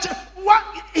all the what?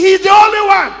 He's the only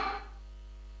one.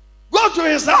 Go to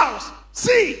his house.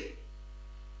 See.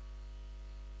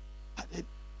 But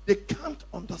they can't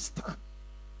understand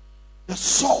the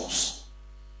source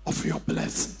of your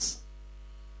blessings.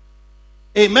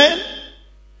 Amen.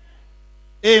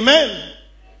 Amen.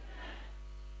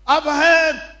 I've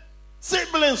heard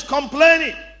siblings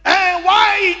complaining, and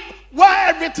why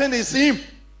everything is him,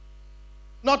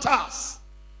 not us.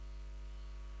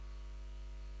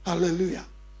 Hallelujah.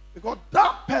 Because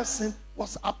that person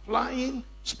was applying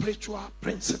spiritual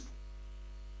principle.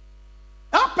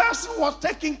 That person was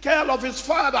taking care of his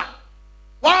father.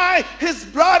 Why? His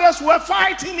brothers were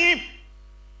fighting him.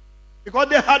 Because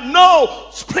they had no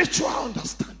spiritual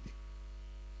understanding.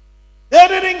 They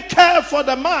didn't care for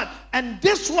the man. And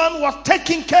this one was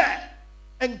taking care.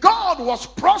 And God was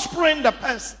prospering the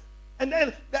person. And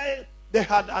then they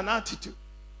had an attitude.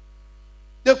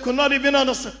 They could not even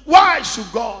understand. Why should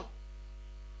God?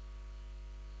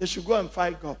 They should go and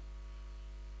fight God.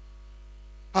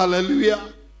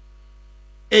 Hallelujah.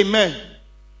 Amen.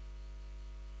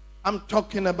 I'm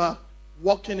talking about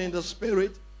walking in the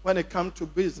spirit when it comes to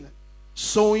business.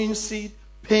 Sowing seed,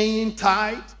 paying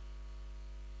tithe.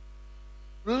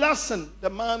 Blessing the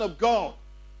man of God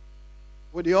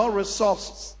with your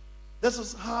resources. This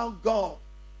is how God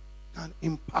can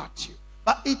impart you.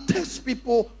 But it takes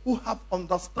people who have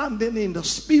understanding in the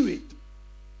spirit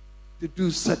to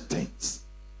do certain things.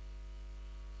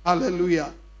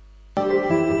 Hallelujah.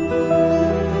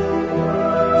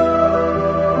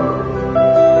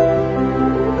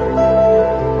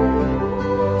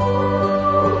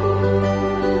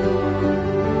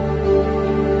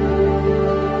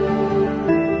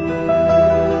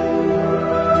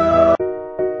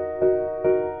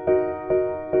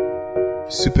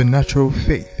 Supernatural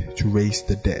faith to raise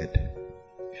the dead.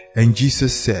 And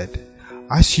Jesus said,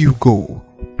 "As you go,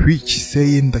 preach,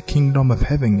 saying, the kingdom of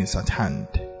heaven is at hand.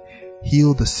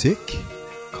 Heal the sick,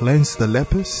 cleanse the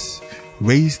lepers,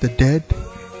 raise the dead,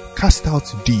 cast out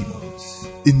demons."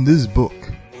 In this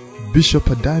book, Bishop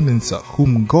Addae-Mensah,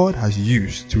 whom God has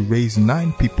used to raise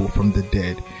 9 people from the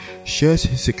dead, shares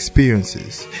his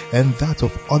experiences and that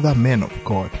of other men of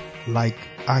God like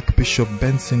Archbishop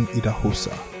Benson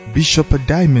Idahosa. Bishop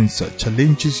Addae-Mensah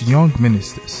challenges young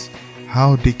ministers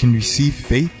how they can receive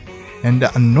faith and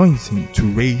the anointing to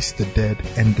raise the dead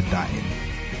and the dying.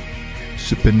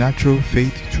 Supernatural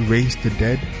Faith to Raise the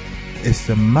Dead is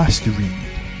a must read.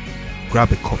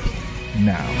 Grab a copy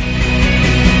now.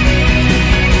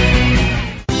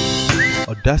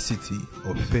 Audacity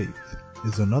of Faith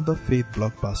is another faith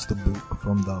blockbuster book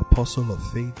from the Apostle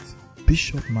of Faith,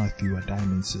 Bishop Matthew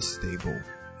Addae-Mensah's stable.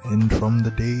 And from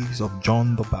the days of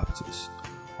John the Baptist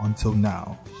until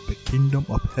now, the kingdom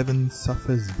of heaven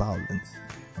suffers violence,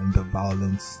 and the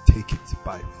violence take it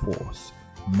by force.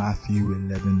 Matthew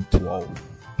 11:12.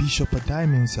 Bishop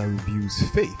Addae-Mensah reviews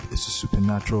faith is a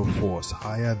supernatural force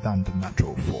higher than the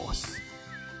natural force.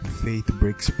 Faith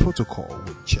breaks protocol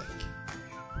with check.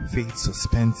 Faith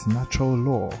suspends natural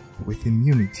law with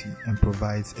immunity and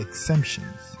provides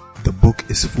exemptions. The book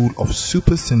is full of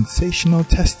super sensational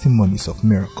testimonies of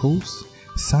miracles,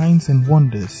 signs and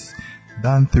wonders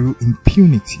done through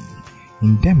impunity,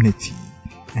 indemnity,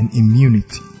 and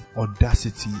immunity.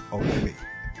 Audacity of Faith.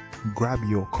 Grab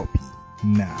your copy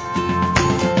now.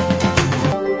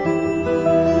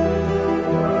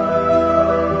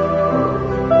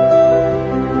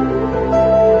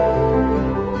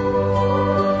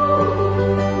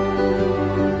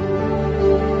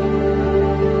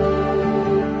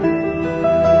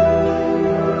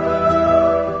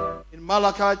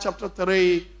 Malachi chapter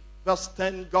 3, verse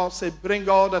 10, God said, "Bring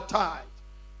all the tithe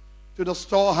to the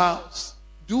storehouse.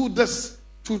 Do this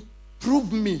to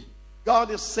prove me."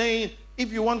 God is saying,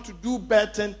 if you want to do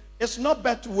better, it's not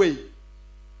better way.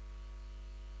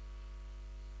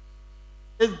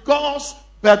 It's God's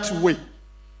better way.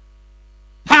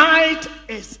 Tithe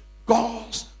is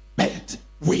God's better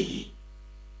way.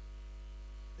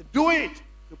 Do it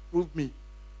to prove me.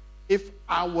 If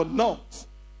I will not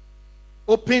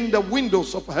open the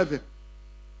windows of heaven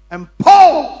and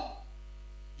pour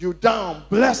you down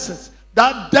blessings,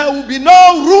 that there will be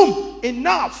no room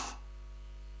enough.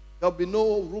 There will be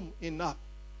no room enough.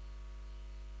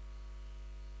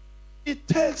 It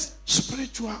takes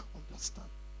spiritual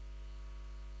understanding.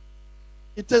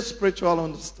 It takes spiritual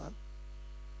understanding.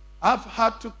 I've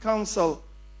had to counsel.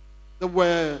 There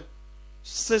were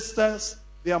sisters,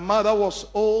 their mother was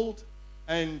old,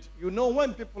 and you know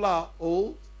when people are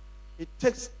old, it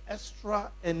takes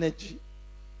extra energy,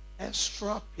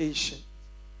 extra patience,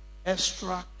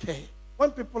 extra care.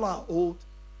 When people are old,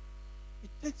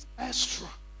 it takes extra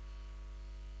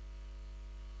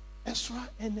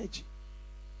energy.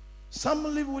 Some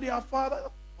live with their father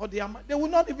or their mother. They will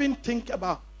not even think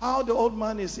about how the old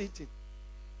man is eating.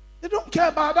 They don't care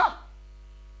about that.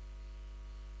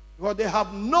 Because they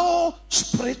have no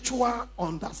spiritual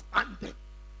understanding.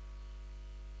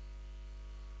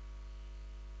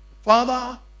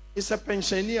 Father is a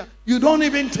pensioner. You don't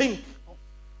even think.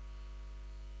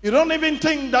 You don't even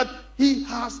think that he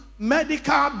has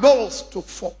medical bills to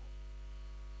fall.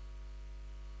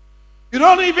 You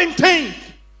don't even think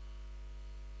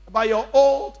about your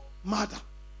old mother.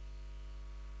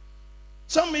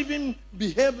 Some even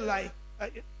behave like,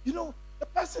 the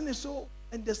person is so,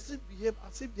 and they still behave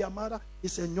as if their mother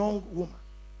is a young woman.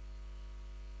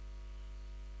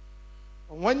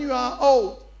 But when you are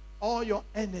old, all your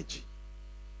energy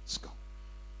is gone.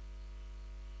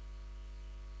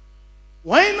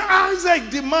 When Isaac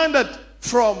demanded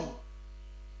from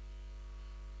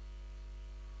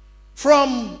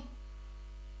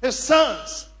his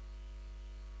sons,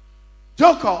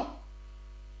 Jacob,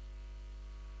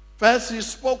 first he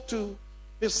spoke to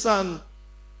his son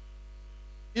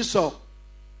Esau.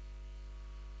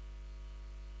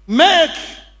 Make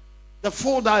the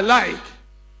food I like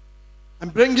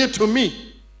and bring it to me.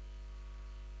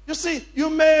 You see, you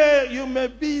may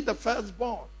be the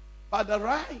firstborn, but the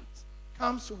right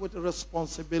comes with the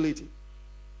responsibility.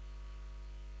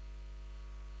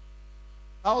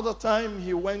 All the time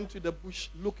he went to the bush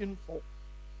looking for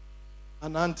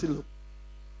an antelope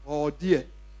or deer.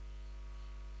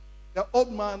 The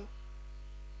old man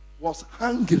was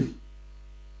hungry.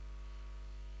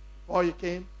 Before he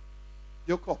came,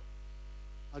 Jacob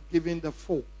had given the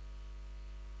food.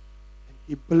 And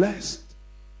he blessed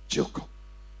Jacob.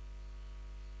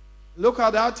 Look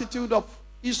at the attitude of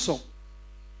Esau.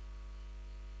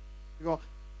 Because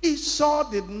Esau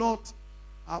did not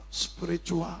have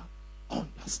spiritual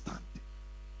understanding.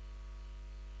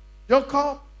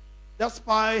 Jacob,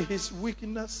 despite his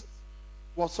weakness,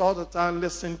 was all the time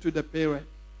listening to the parent.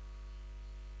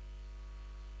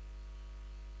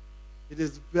 It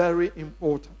is very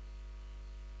important.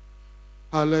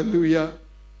 Hallelujah.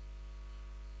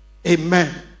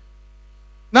 Amen.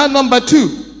 Now, number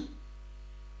 2,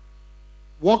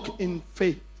 walk in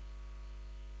faith.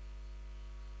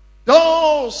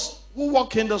 Those who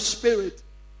walk in the Spirit,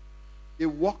 they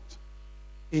walked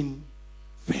in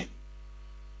faith.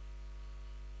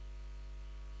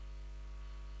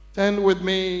 Turn with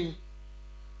me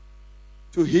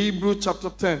to Hebrews chapter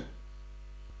 10,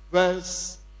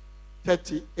 verse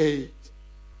 38.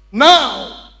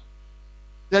 Now,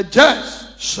 the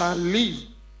just shall live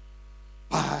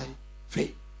by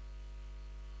faith.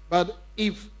 But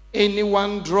if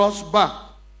anyone draws back,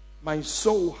 my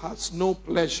soul has no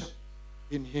pleasure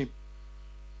in him.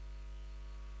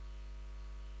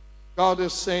 God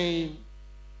is saying,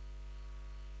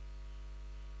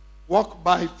 walk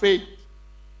by faith.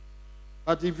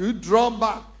 But if you draw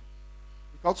back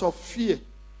because of fear,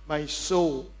 my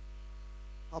soul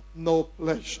have no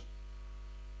pleasure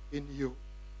in you.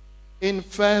 In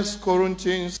 1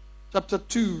 Corinthians chapter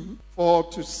 2,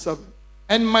 4-7.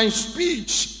 And my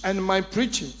speech and my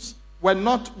preachings were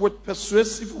not with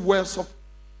persuasive words of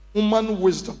human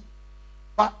wisdom,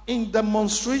 but in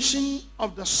demonstration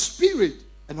of the Spirit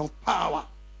and of power,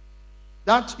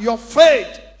 that your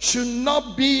faith should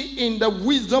not be in the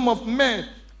wisdom of men,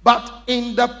 but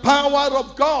in the power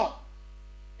of God.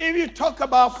 If you talk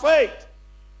about faith,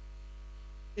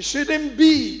 it shouldn't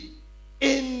be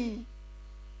in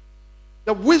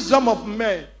the wisdom of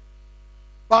men,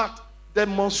 but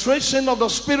demonstration of the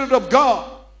Spirit of God.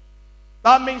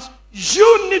 That means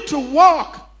you need to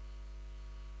walk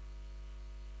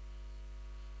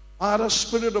by the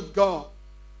Spirit of God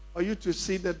for you to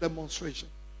see the demonstration.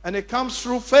 And it comes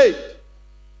through faith.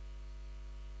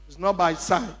 It's not by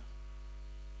sight.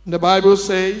 The Bible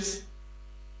says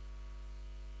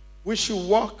we should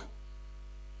walk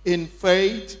in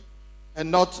faith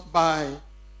and not by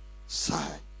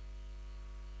sight.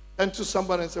 Turn to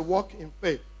somebody and say, walk in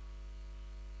faith,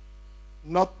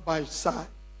 not by sight.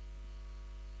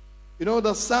 You know,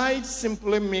 the sight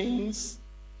simply means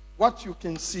what you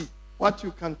can see, what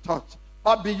you can touch.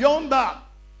 But beyond that,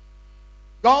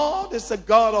 God is a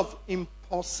God of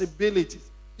impossibilities.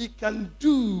 He can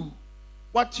do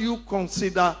what you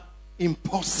consider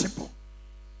impossible.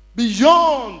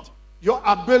 Beyond your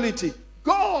ability,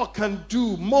 God can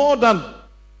do more than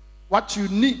what you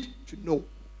need to know.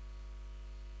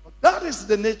 But that is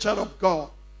the nature of God.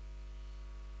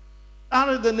 That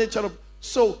is the nature of.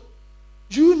 So,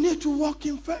 you need to walk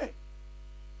in faith.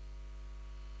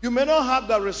 You may not have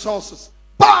the resources,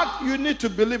 but you need to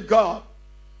believe God.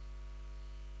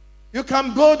 You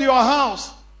can build your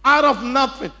house out of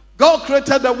nothing. God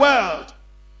created the world.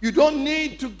 You don't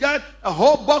need to get a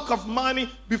whole buck of money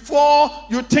before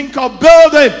you think of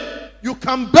building. You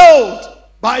can build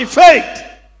by faith.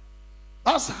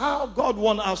 That's how God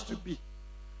wants us to be.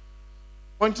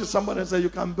 Point to somebody and say, you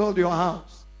can build your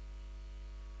house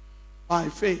by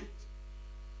faith.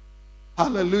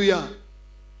 Hallelujah.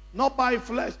 Not by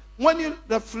flesh. When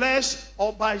the flesh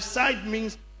or by sight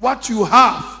means what you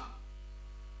have.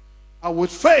 And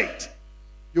with faith,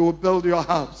 you will build your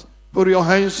house. Put your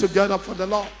hands together for the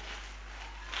Lord.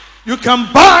 You can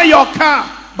buy your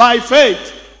car by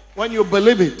faith when you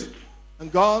believe it. And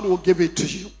God will give it to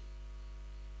you.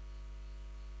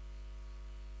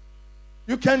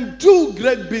 You can do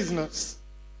great business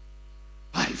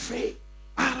by faith,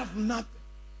 out of nothing.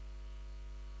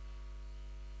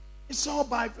 It's all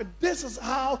by faith. This is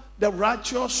how the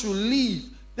righteous should live.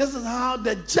 This is how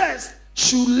the just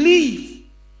should live.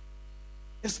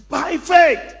 It's by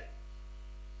faith,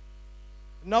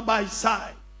 not by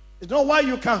sight. It's not what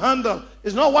you can handle.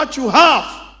 It's not what you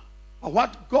have, but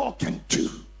what God can do.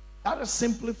 That is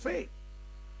simply faith.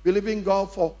 Believing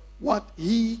God for what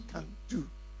He can do.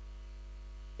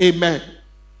 Amen.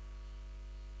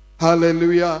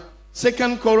 Hallelujah.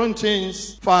 2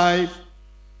 Corinthians 5:7.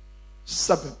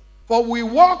 For we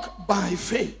walk by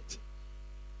faith,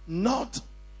 not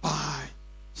by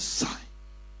sight.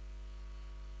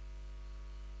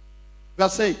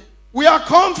 Verse 8. We are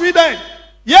confident.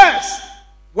 Yes.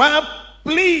 Well,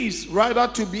 please, rather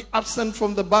to be absent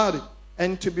from the body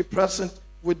and to be present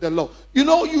with the Lord. You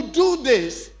know, you do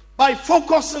this by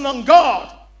focusing on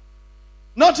God.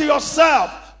 Not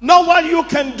yourself. Not what you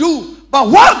can do, but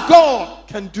what God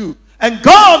can do. And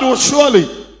God will surely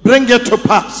bring it to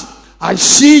pass. I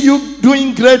see you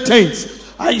doing great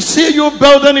things. I see you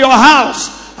building your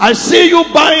house. I see you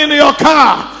buying your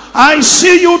car. I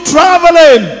see you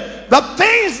traveling. The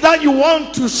things that you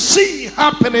want to see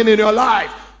happening in your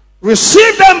life,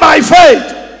 receive them by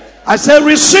faith. I say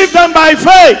receive them by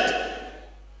faith.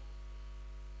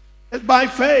 It's by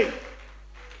faith,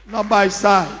 not by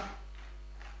sight.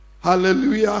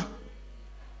 Hallelujah.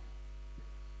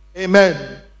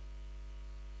 Amen.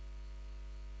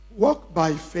 Walk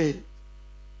by faith.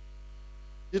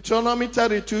 Deuteronomy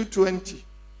 32:20.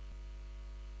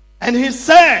 And he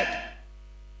said,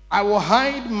 I will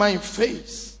hide my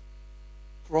face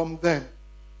from them.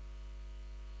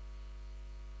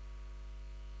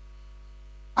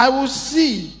 I will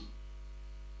see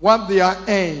what their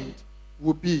end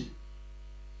will be.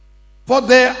 For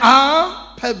they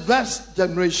are perverse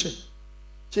generation,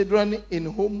 children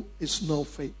in whom is no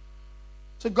faith.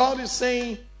 So God is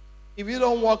saying, if you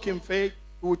don't walk in faith,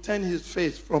 He will turn His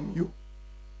face from you.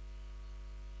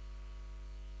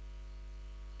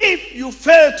 If you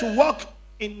fail to walk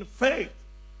in faith,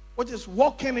 which is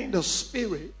walking in the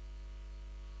Spirit,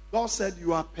 God said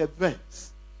you are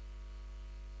perverse.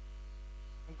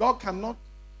 And God cannot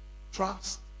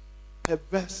trust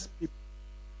perverse people.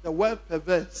 The word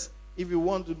perverse, if you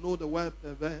want to know the word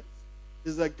perverse,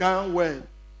 is a Ghan word.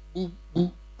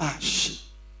 Bubu ashi.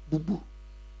 Bubu.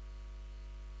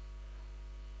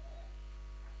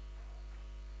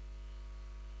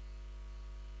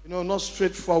 Not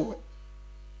straightforward.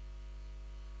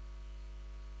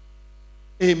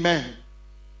 Amen.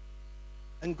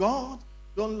 And God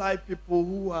don't like people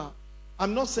who are,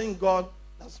 I'm not saying God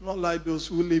does not like those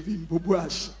who live in Bubu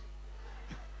ashi.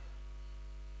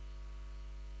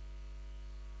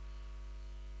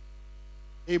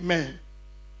 Amen.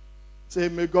 Say,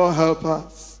 may God help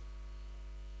us.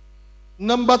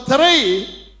 Number 3,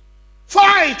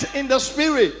 fight in the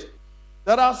Spirit.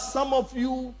 There are some of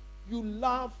you, you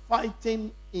love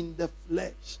fighting in the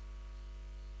flesh.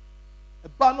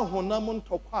 And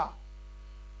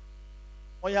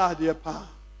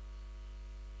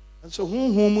so,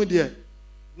 whom dear?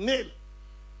 Nail.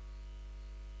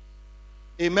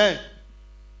 Amen.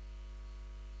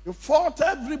 You fought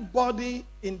everybody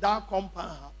in that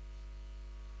compound.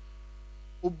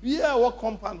 Obia what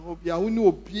compound obia we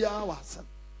know obia was.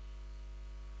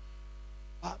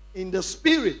 But in the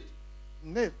spirit,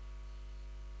 never.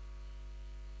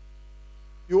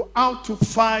 You out to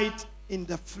fight in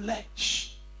the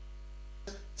flesh.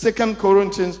 2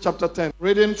 Corinthians chapter 10,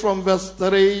 reading from verse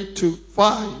 3 to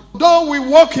 5. Though we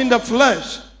walk in the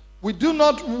flesh, we do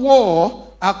not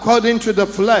war according to the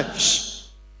flesh.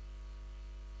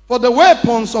 For the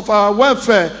weapons of our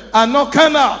warfare are not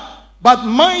carnal, but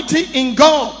mighty in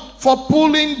God for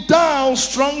pulling down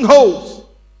strongholds,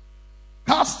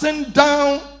 casting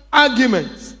down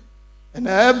arguments, and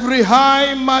every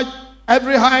high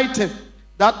thing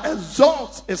that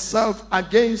exalts itself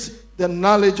against the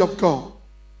knowledge of God,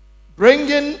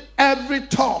 bringing every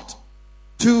thought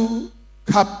to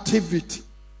captivity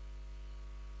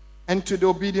and to the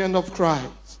obedience of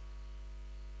Christ.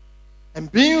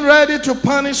 And being ready to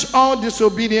punish all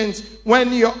disobedience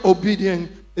when your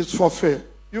obedience is fulfilled.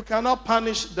 You cannot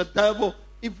punish the devil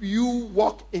if you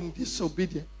walk in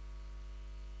disobedience.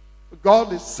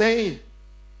 God is saying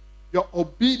your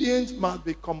obedience must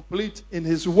be complete in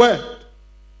His word.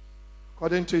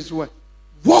 According to His word.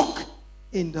 Walk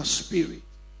in the Spirit.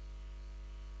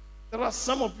 There are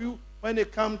some of you, when they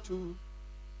come to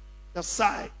the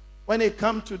side, when they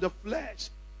come to the flesh,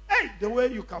 hey, the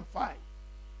way you can fight.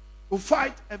 You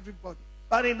fight everybody.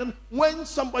 But when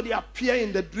somebody appears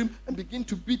in the dream and begin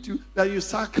to beat you, then you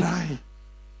start crying.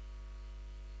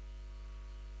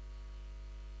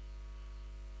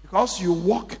 Because you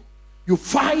walk, you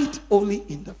fight only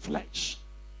in the flesh.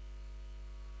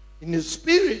 In the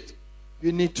spirit,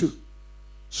 you need to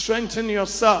strengthen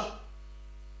yourself.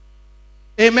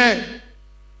 Amen.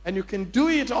 And you can do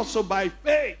it also by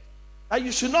faith. That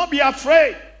you should not be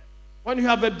afraid. When you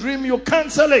have a dream, you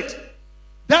cancel it.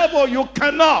 Devil, you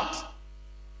cannot.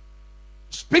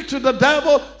 Speak to the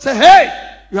devil. Say,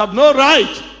 hey, you have no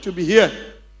right to be here.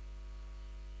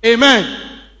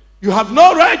 Amen. You have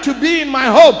no right to be in my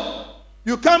home.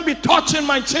 You can't be touching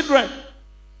my children.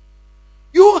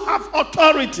 You have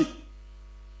authority.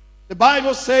 The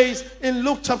Bible says in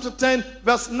Luke chapter 10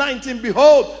 verse 19,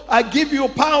 behold, I give you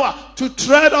power to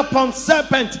tread upon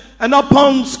serpents and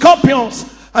upon scorpions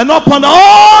and upon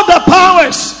all the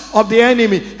powers of the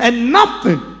enemy, and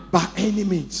nothing by any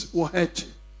means will hurt you.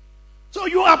 So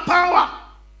you have power.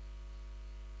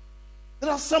 There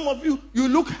are some of you, you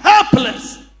look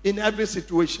helpless in every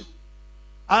situation.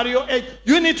 At your age,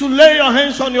 you need to lay your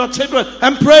hands on your children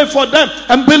and pray for them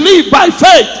and believe by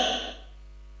faith.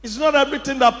 It's not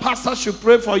everything that pastor should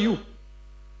pray for you.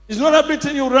 It's not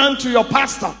everything you run to your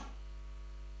pastor.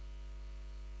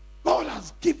 God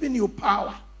has given you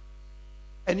power.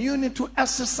 And you need to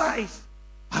exercise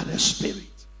by the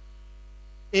Spirit.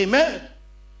 Amen.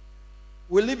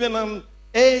 We live in an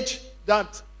age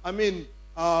that,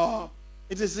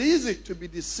 it is easy to be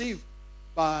deceived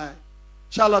by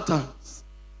charlatans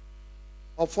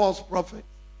or false prophets.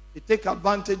 They take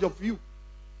advantage of you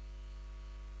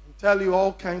and tell you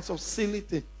all kinds of silly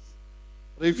things.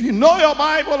 But if you know your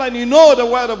Bible and you know the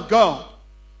Word of God,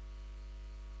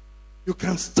 you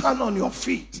can stand on your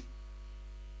feet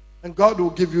and God will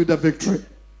give you the victory.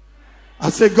 I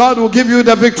say God will give you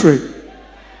the victory.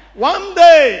 One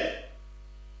day,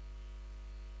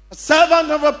 a servant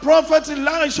of a prophet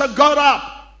Elisha got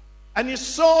up and he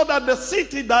saw that the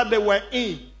city that they were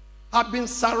in had been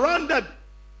surrounded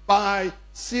by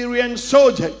Syrian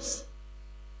soldiers.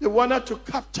 They wanted to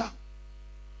capture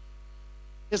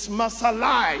his master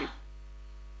alive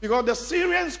because the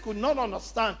Syrians could not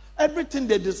understand everything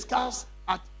they discussed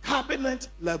at cabinet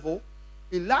level.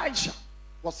 Elijah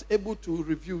was able to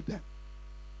review them.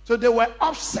 So they were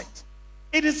upset.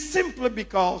 It is simply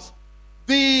because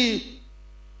these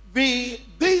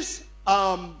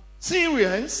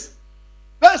Syrians,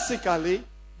 basically,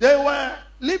 they were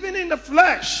living in the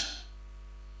flesh.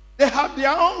 They had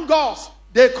their own gods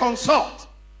they consult.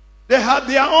 They had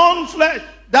their own flesh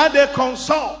that they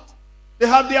consult. They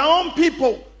had their own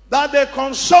people that they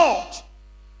consult.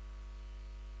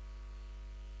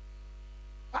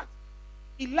 But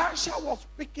Elisha was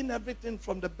picking everything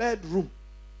from the bedroom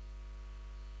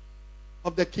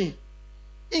of the king,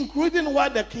 including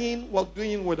what the king was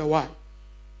doing with the wife.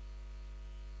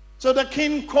 So the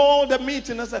king called the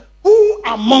meeting and said, "Who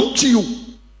among you?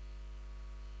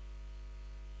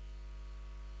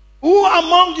 Who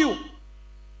among you?"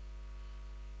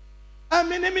 I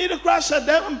mean, the crash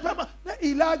them.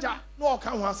 Elijah, no,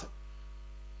 can't answer.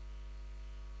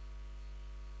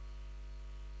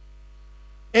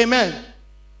 Amen.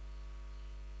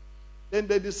 Then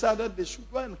they decided they should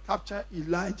go and capture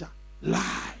Elijah.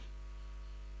 Lie.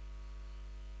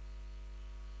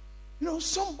 You know,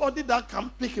 somebody that can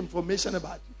pick information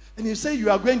about you, and you say you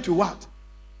are going to what?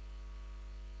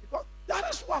 Because that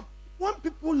is what, when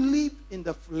people live in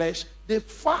the flesh, they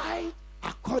fight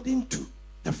according to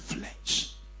the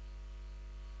flesh.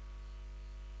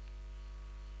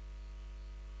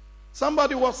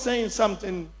 Somebody was saying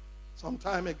something some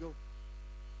time ago.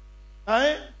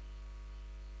 And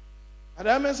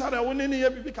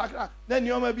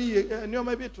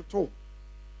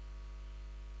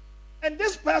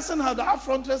this person had the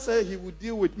affronted said he would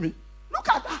deal with me. Look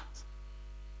at that.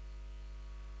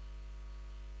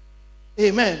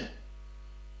 Amen.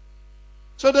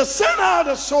 So they sent out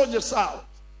the soldiers out.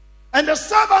 And the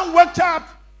servant woke up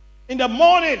in the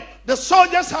morning. The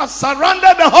soldiers had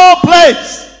surrounded the whole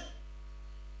place.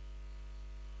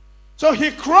 So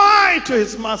he cried to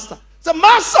his master. He said,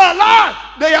 "Master, Lord,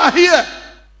 they are here.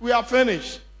 We are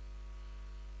finished."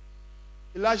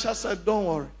 Elisha said, "Don't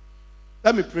worry.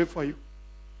 Let me pray for you."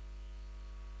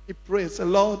 He prayed. The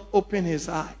Lord opened his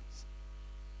eyes.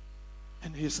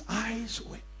 And his eyes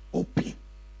were open.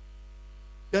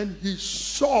 Then he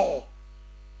saw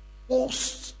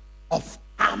hosts of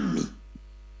army.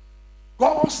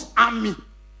 God's army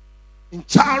in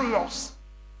chariots,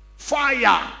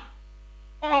 fire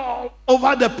all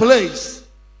over the place.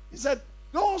 He said,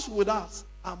 those with us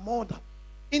are more than.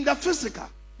 In the physical,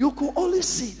 you could only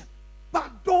see them. But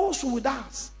those with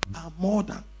us are more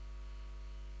than.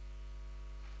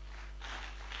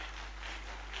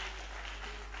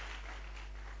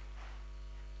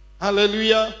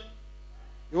 Hallelujah.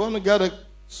 You want to get a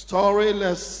story?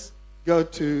 Let's go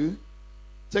to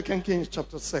 2 Kings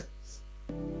chapter 6.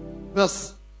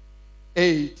 Verse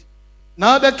 8.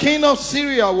 Now the king of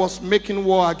Syria was making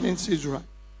war against Israel.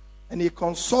 And he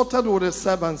consulted with his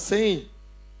servant, saying,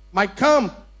 "My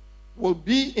camp will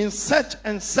be in such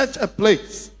and such a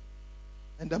place."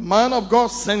 And the man of God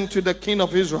sent to the king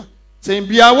of Israel, saying,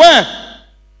 "Be aware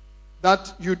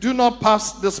that you do not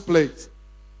pass this place,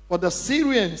 for the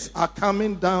Syrians are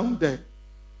coming down there."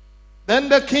 Then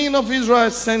the king of Israel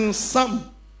sent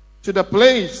some to the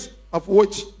place of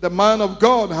which the man of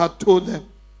God had told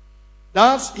them.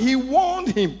 Thus he warned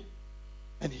him,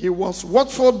 and he was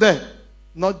watchful there,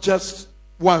 not just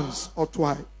once or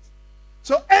twice.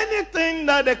 So anything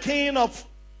that the king of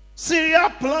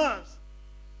Syria plans,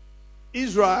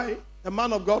 Israel, the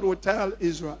man of God will tell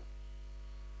Israel.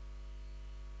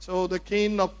 So the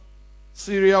king of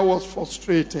Syria was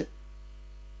frustrated.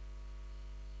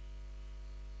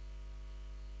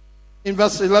 In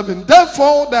verse 11,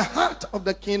 therefore the heart of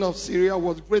the king of Syria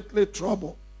was greatly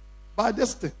troubled by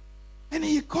this thing. And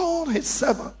he called his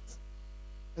servants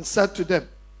and said to them,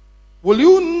 will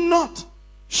you not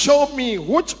show me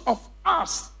which of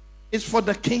us is for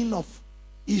the king of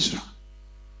Israel?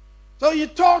 So he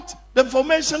thought the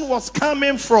information was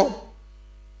coming from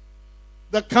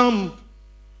the camp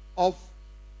of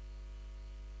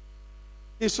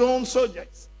his own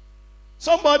soldiers.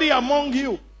 Somebody among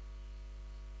you.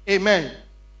 Amen.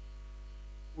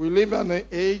 We live in an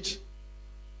age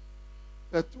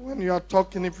that when you are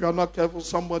talking, if you are not careful,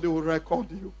 somebody will record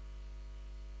you.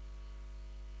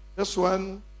 This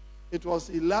one, it was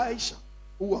Elisha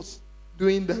who was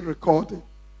doing the recording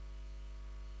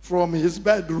from his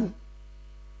bedroom.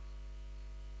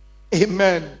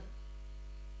 Amen.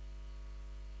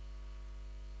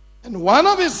 And one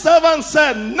of his servants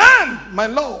said, none, my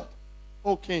Lord,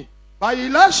 O king. By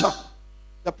Elisha,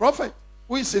 the prophet,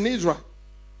 who is in Israel.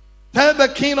 Tell the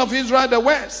king of Israel the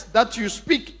words that you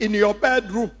speak in your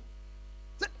bedroom.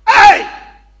 Say, hey!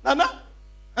 Nana!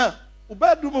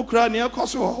 Bedroom Ukraine,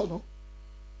 Elisha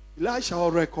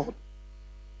will record.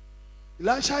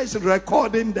 Elisha is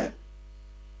recording them.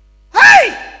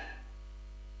 Hey!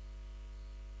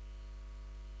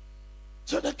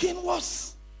 So the king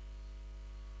was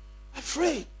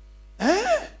afraid.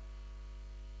 Eh?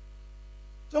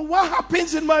 So what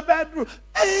happens in my bedroom?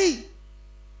 Hey!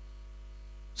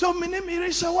 So my name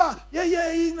is Shawa.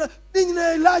 Yeah,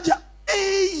 Elijah.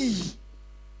 Hey!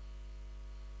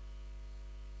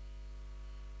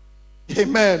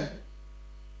 Amen.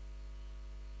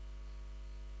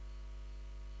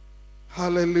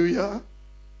 Hallelujah.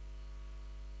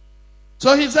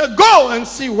 So he said, go and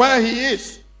see where he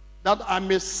is, that I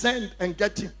may send and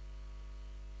get him.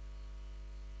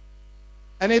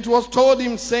 And it was told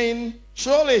him, saying,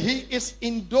 surely he is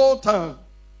in Dothan.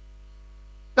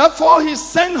 Therefore he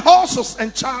sent horses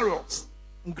and chariots,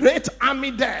 and great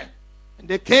army there. And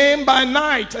they came by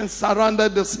night and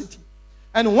surrounded the city.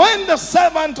 And when the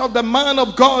servant of the man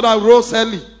of God arose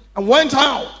early and went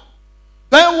out,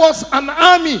 there was an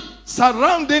army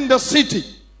surrounding the city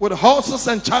with horses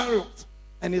and chariots.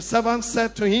 And his servant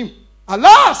said to him,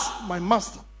 alas, my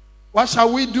master, what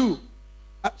shall we do?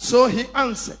 So he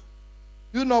answered,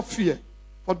 do not fear,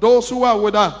 for those who are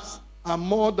with us are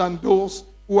more than those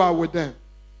who are with them.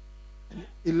 And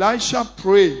Elisha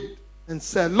prayed and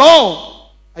said, Lord,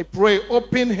 I pray,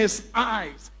 open his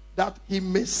eyes that he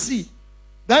may see.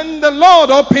 Then the Lord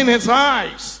opened his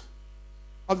eyes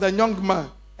of the young man,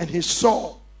 and he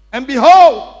saw. And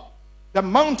behold, the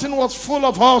mountain was full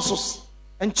of horses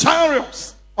and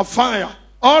chariots of fire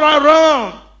all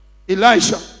around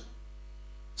Elisha.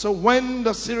 So when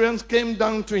the Syrians came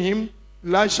down to him,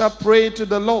 Elisha prayed to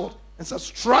the Lord and said,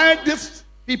 strike these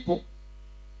people,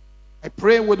 I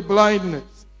pray, with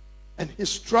blindness. And he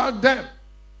struck them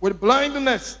with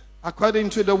blindness according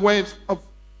to the words of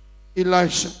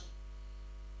Elisha.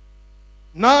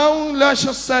 Now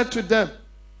Elisha said to them,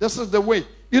 this is the way.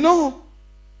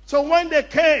 So when they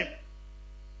came,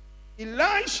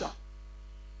 Elisha,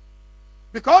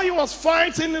 because he was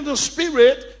fighting in the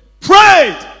spirit,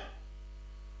 prayed,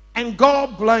 and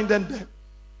God blinded them.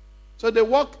 So they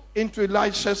walked into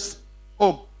Elisha's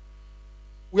home.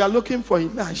 We are looking for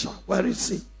Elisha. Where is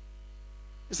he?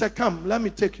 He said, come, let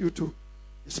me take you to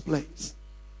his place.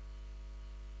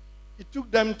 He took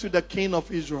them to the king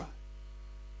of Israel.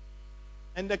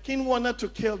 And the king wanted to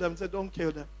kill them. He said, don't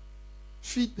kill them.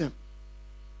 Feed them.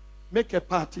 Make a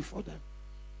party for them.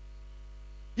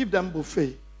 Give them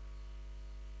buffet.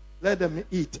 Let them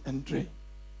eat and drink.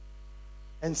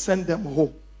 And send them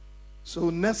home. So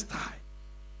next time,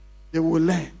 they will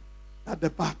learn that the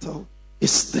battle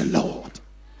is the Lord.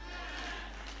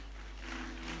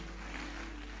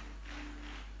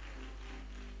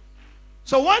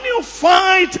 So when you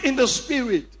fight in the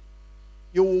spirit,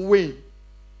 you will win.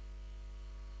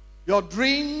 Your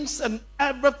dreams and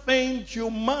everything, you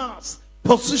must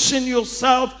position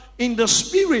yourself in the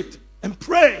spirit and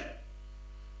pray.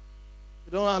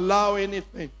 You don't allow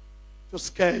anything to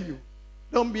scare you.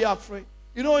 Don't be afraid.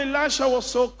 Elisha was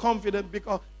so confident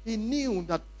because he knew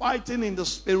that fighting in the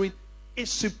spirit is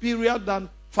superior than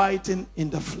fighting in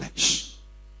the flesh.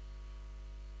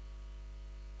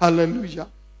 Hallelujah.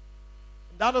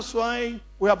 That is why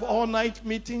we have all-night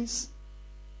meetings.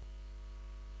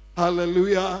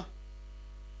 Hallelujah.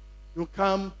 You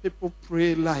come, people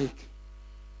pray like.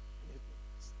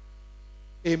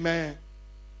 Amen.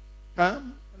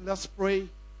 Come and let's pray.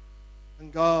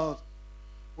 And God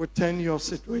will turn your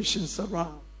situations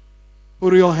around.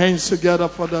 Put your hands together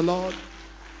for the Lord.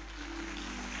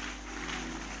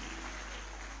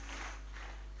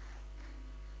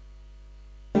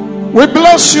 We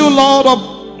bless you, Lord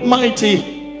Almighty,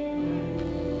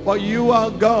 for you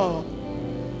are God,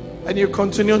 and you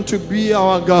continue to be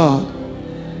our God,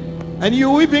 and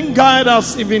you even guide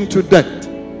us even to death,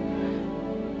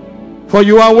 for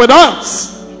you are with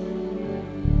us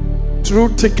through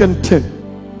thick and thin.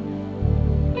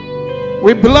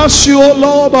 We bless you, O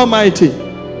Lord Almighty,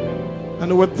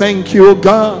 and we thank you, O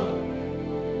God,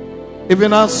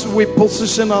 even as we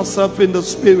position ourselves in the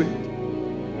Spirit.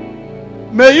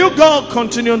 May you, God,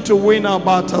 continue to win our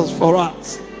battles for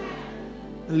us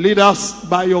and lead us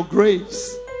by your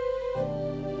grace.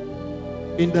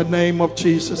 In the name of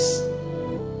Jesus,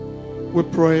 we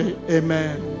pray.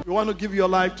 Amen. You want to give your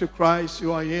life to Christ,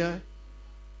 you are here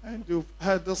and you've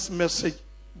heard this message.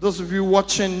 Those of you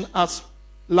watching us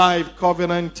live,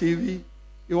 Covenant TV,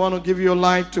 you want to give your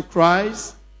life to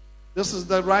Christ, this is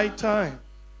the right time.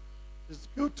 It's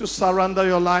good to surrender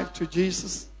your life to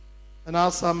Jesus. And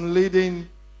as I'm leading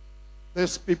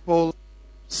these people,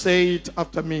 say it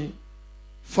after me.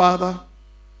 Father,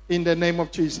 in the name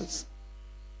of Jesus,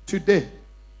 today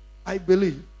I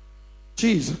believe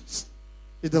Jesus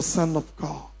is the Son of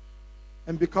God.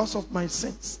 And because of my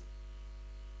sins,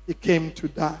 He came to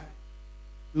die.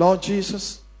 Lord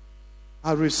Jesus,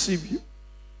 I receive you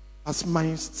as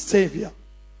my Savior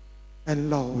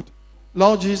and Lord.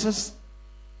 Lord Jesus,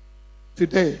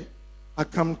 today I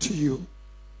come to you.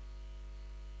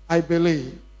 I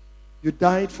believe you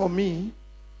died for me,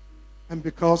 and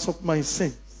because of my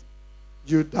sins,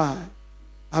 you died.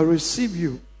 I receive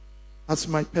you as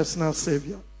my personal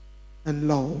Savior and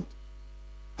Lord.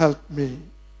 Help me.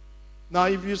 Now,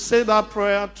 if you say that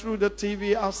prayer through the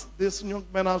TV, as this young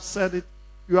man has said it,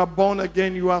 you are born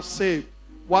again, you are saved.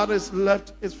 What is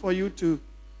left is for you to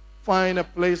find a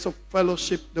place of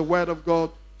fellowship, the Word of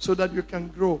God, so that you can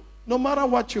grow. No matter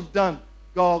what you've done,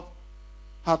 God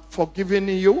had forgiven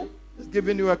you. He's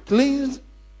given you a clean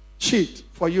sheet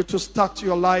for you to start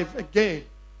your life again.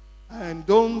 And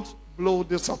don't blow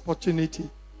this opportunity.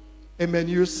 Amen.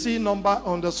 You see number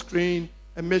on the screen,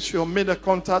 and make sure you make a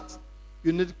contact.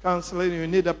 You need counseling, you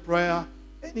need a prayer.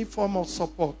 Any form of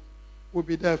support will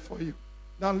be there for you.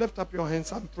 Now lift up your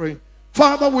hands and pray.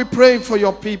 Father, we pray for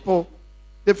your people.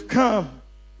 They've come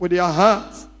with their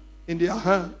hearts in their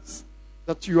hands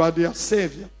that you are their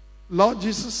Savior. Lord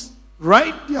Jesus,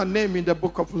 write their name in the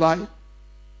book of life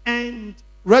and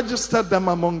register them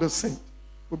among the saints.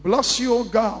 We bless you, O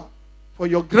God, for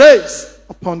your grace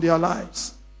upon their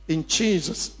lives. In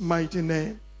Jesus' mighty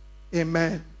name,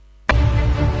 amen.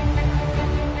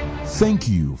 Thank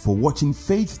you for watching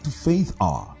Faith to Faith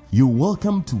Hour. You're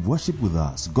welcome to worship with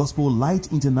us, Gospel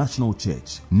Light International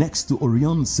Church, next to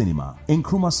Orion Cinema,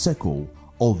 Nkrumah Circle,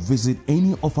 or visit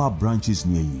any of our branches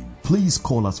near you. Please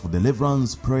call us for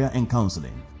deliverance, prayer, and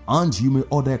counseling. And you may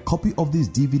order a copy of this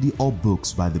DVD or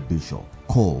books by the Bishop.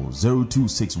 Call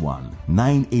 0261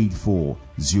 984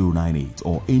 098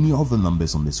 or any of the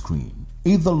numbers on the screen.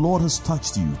 If the Lord has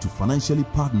touched you to financially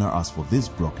partner us for this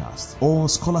broadcast or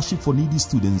scholarship for needy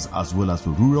students as well as for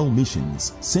rural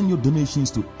missions, send your donations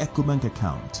to EcoBank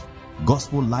account,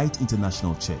 Gospel Light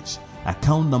International Church,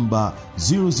 account number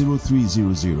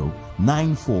 00300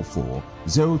 944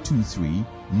 023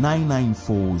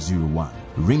 99401,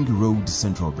 Ring Road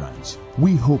Central Branch.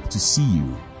 We hope to see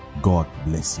you. God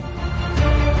bless you.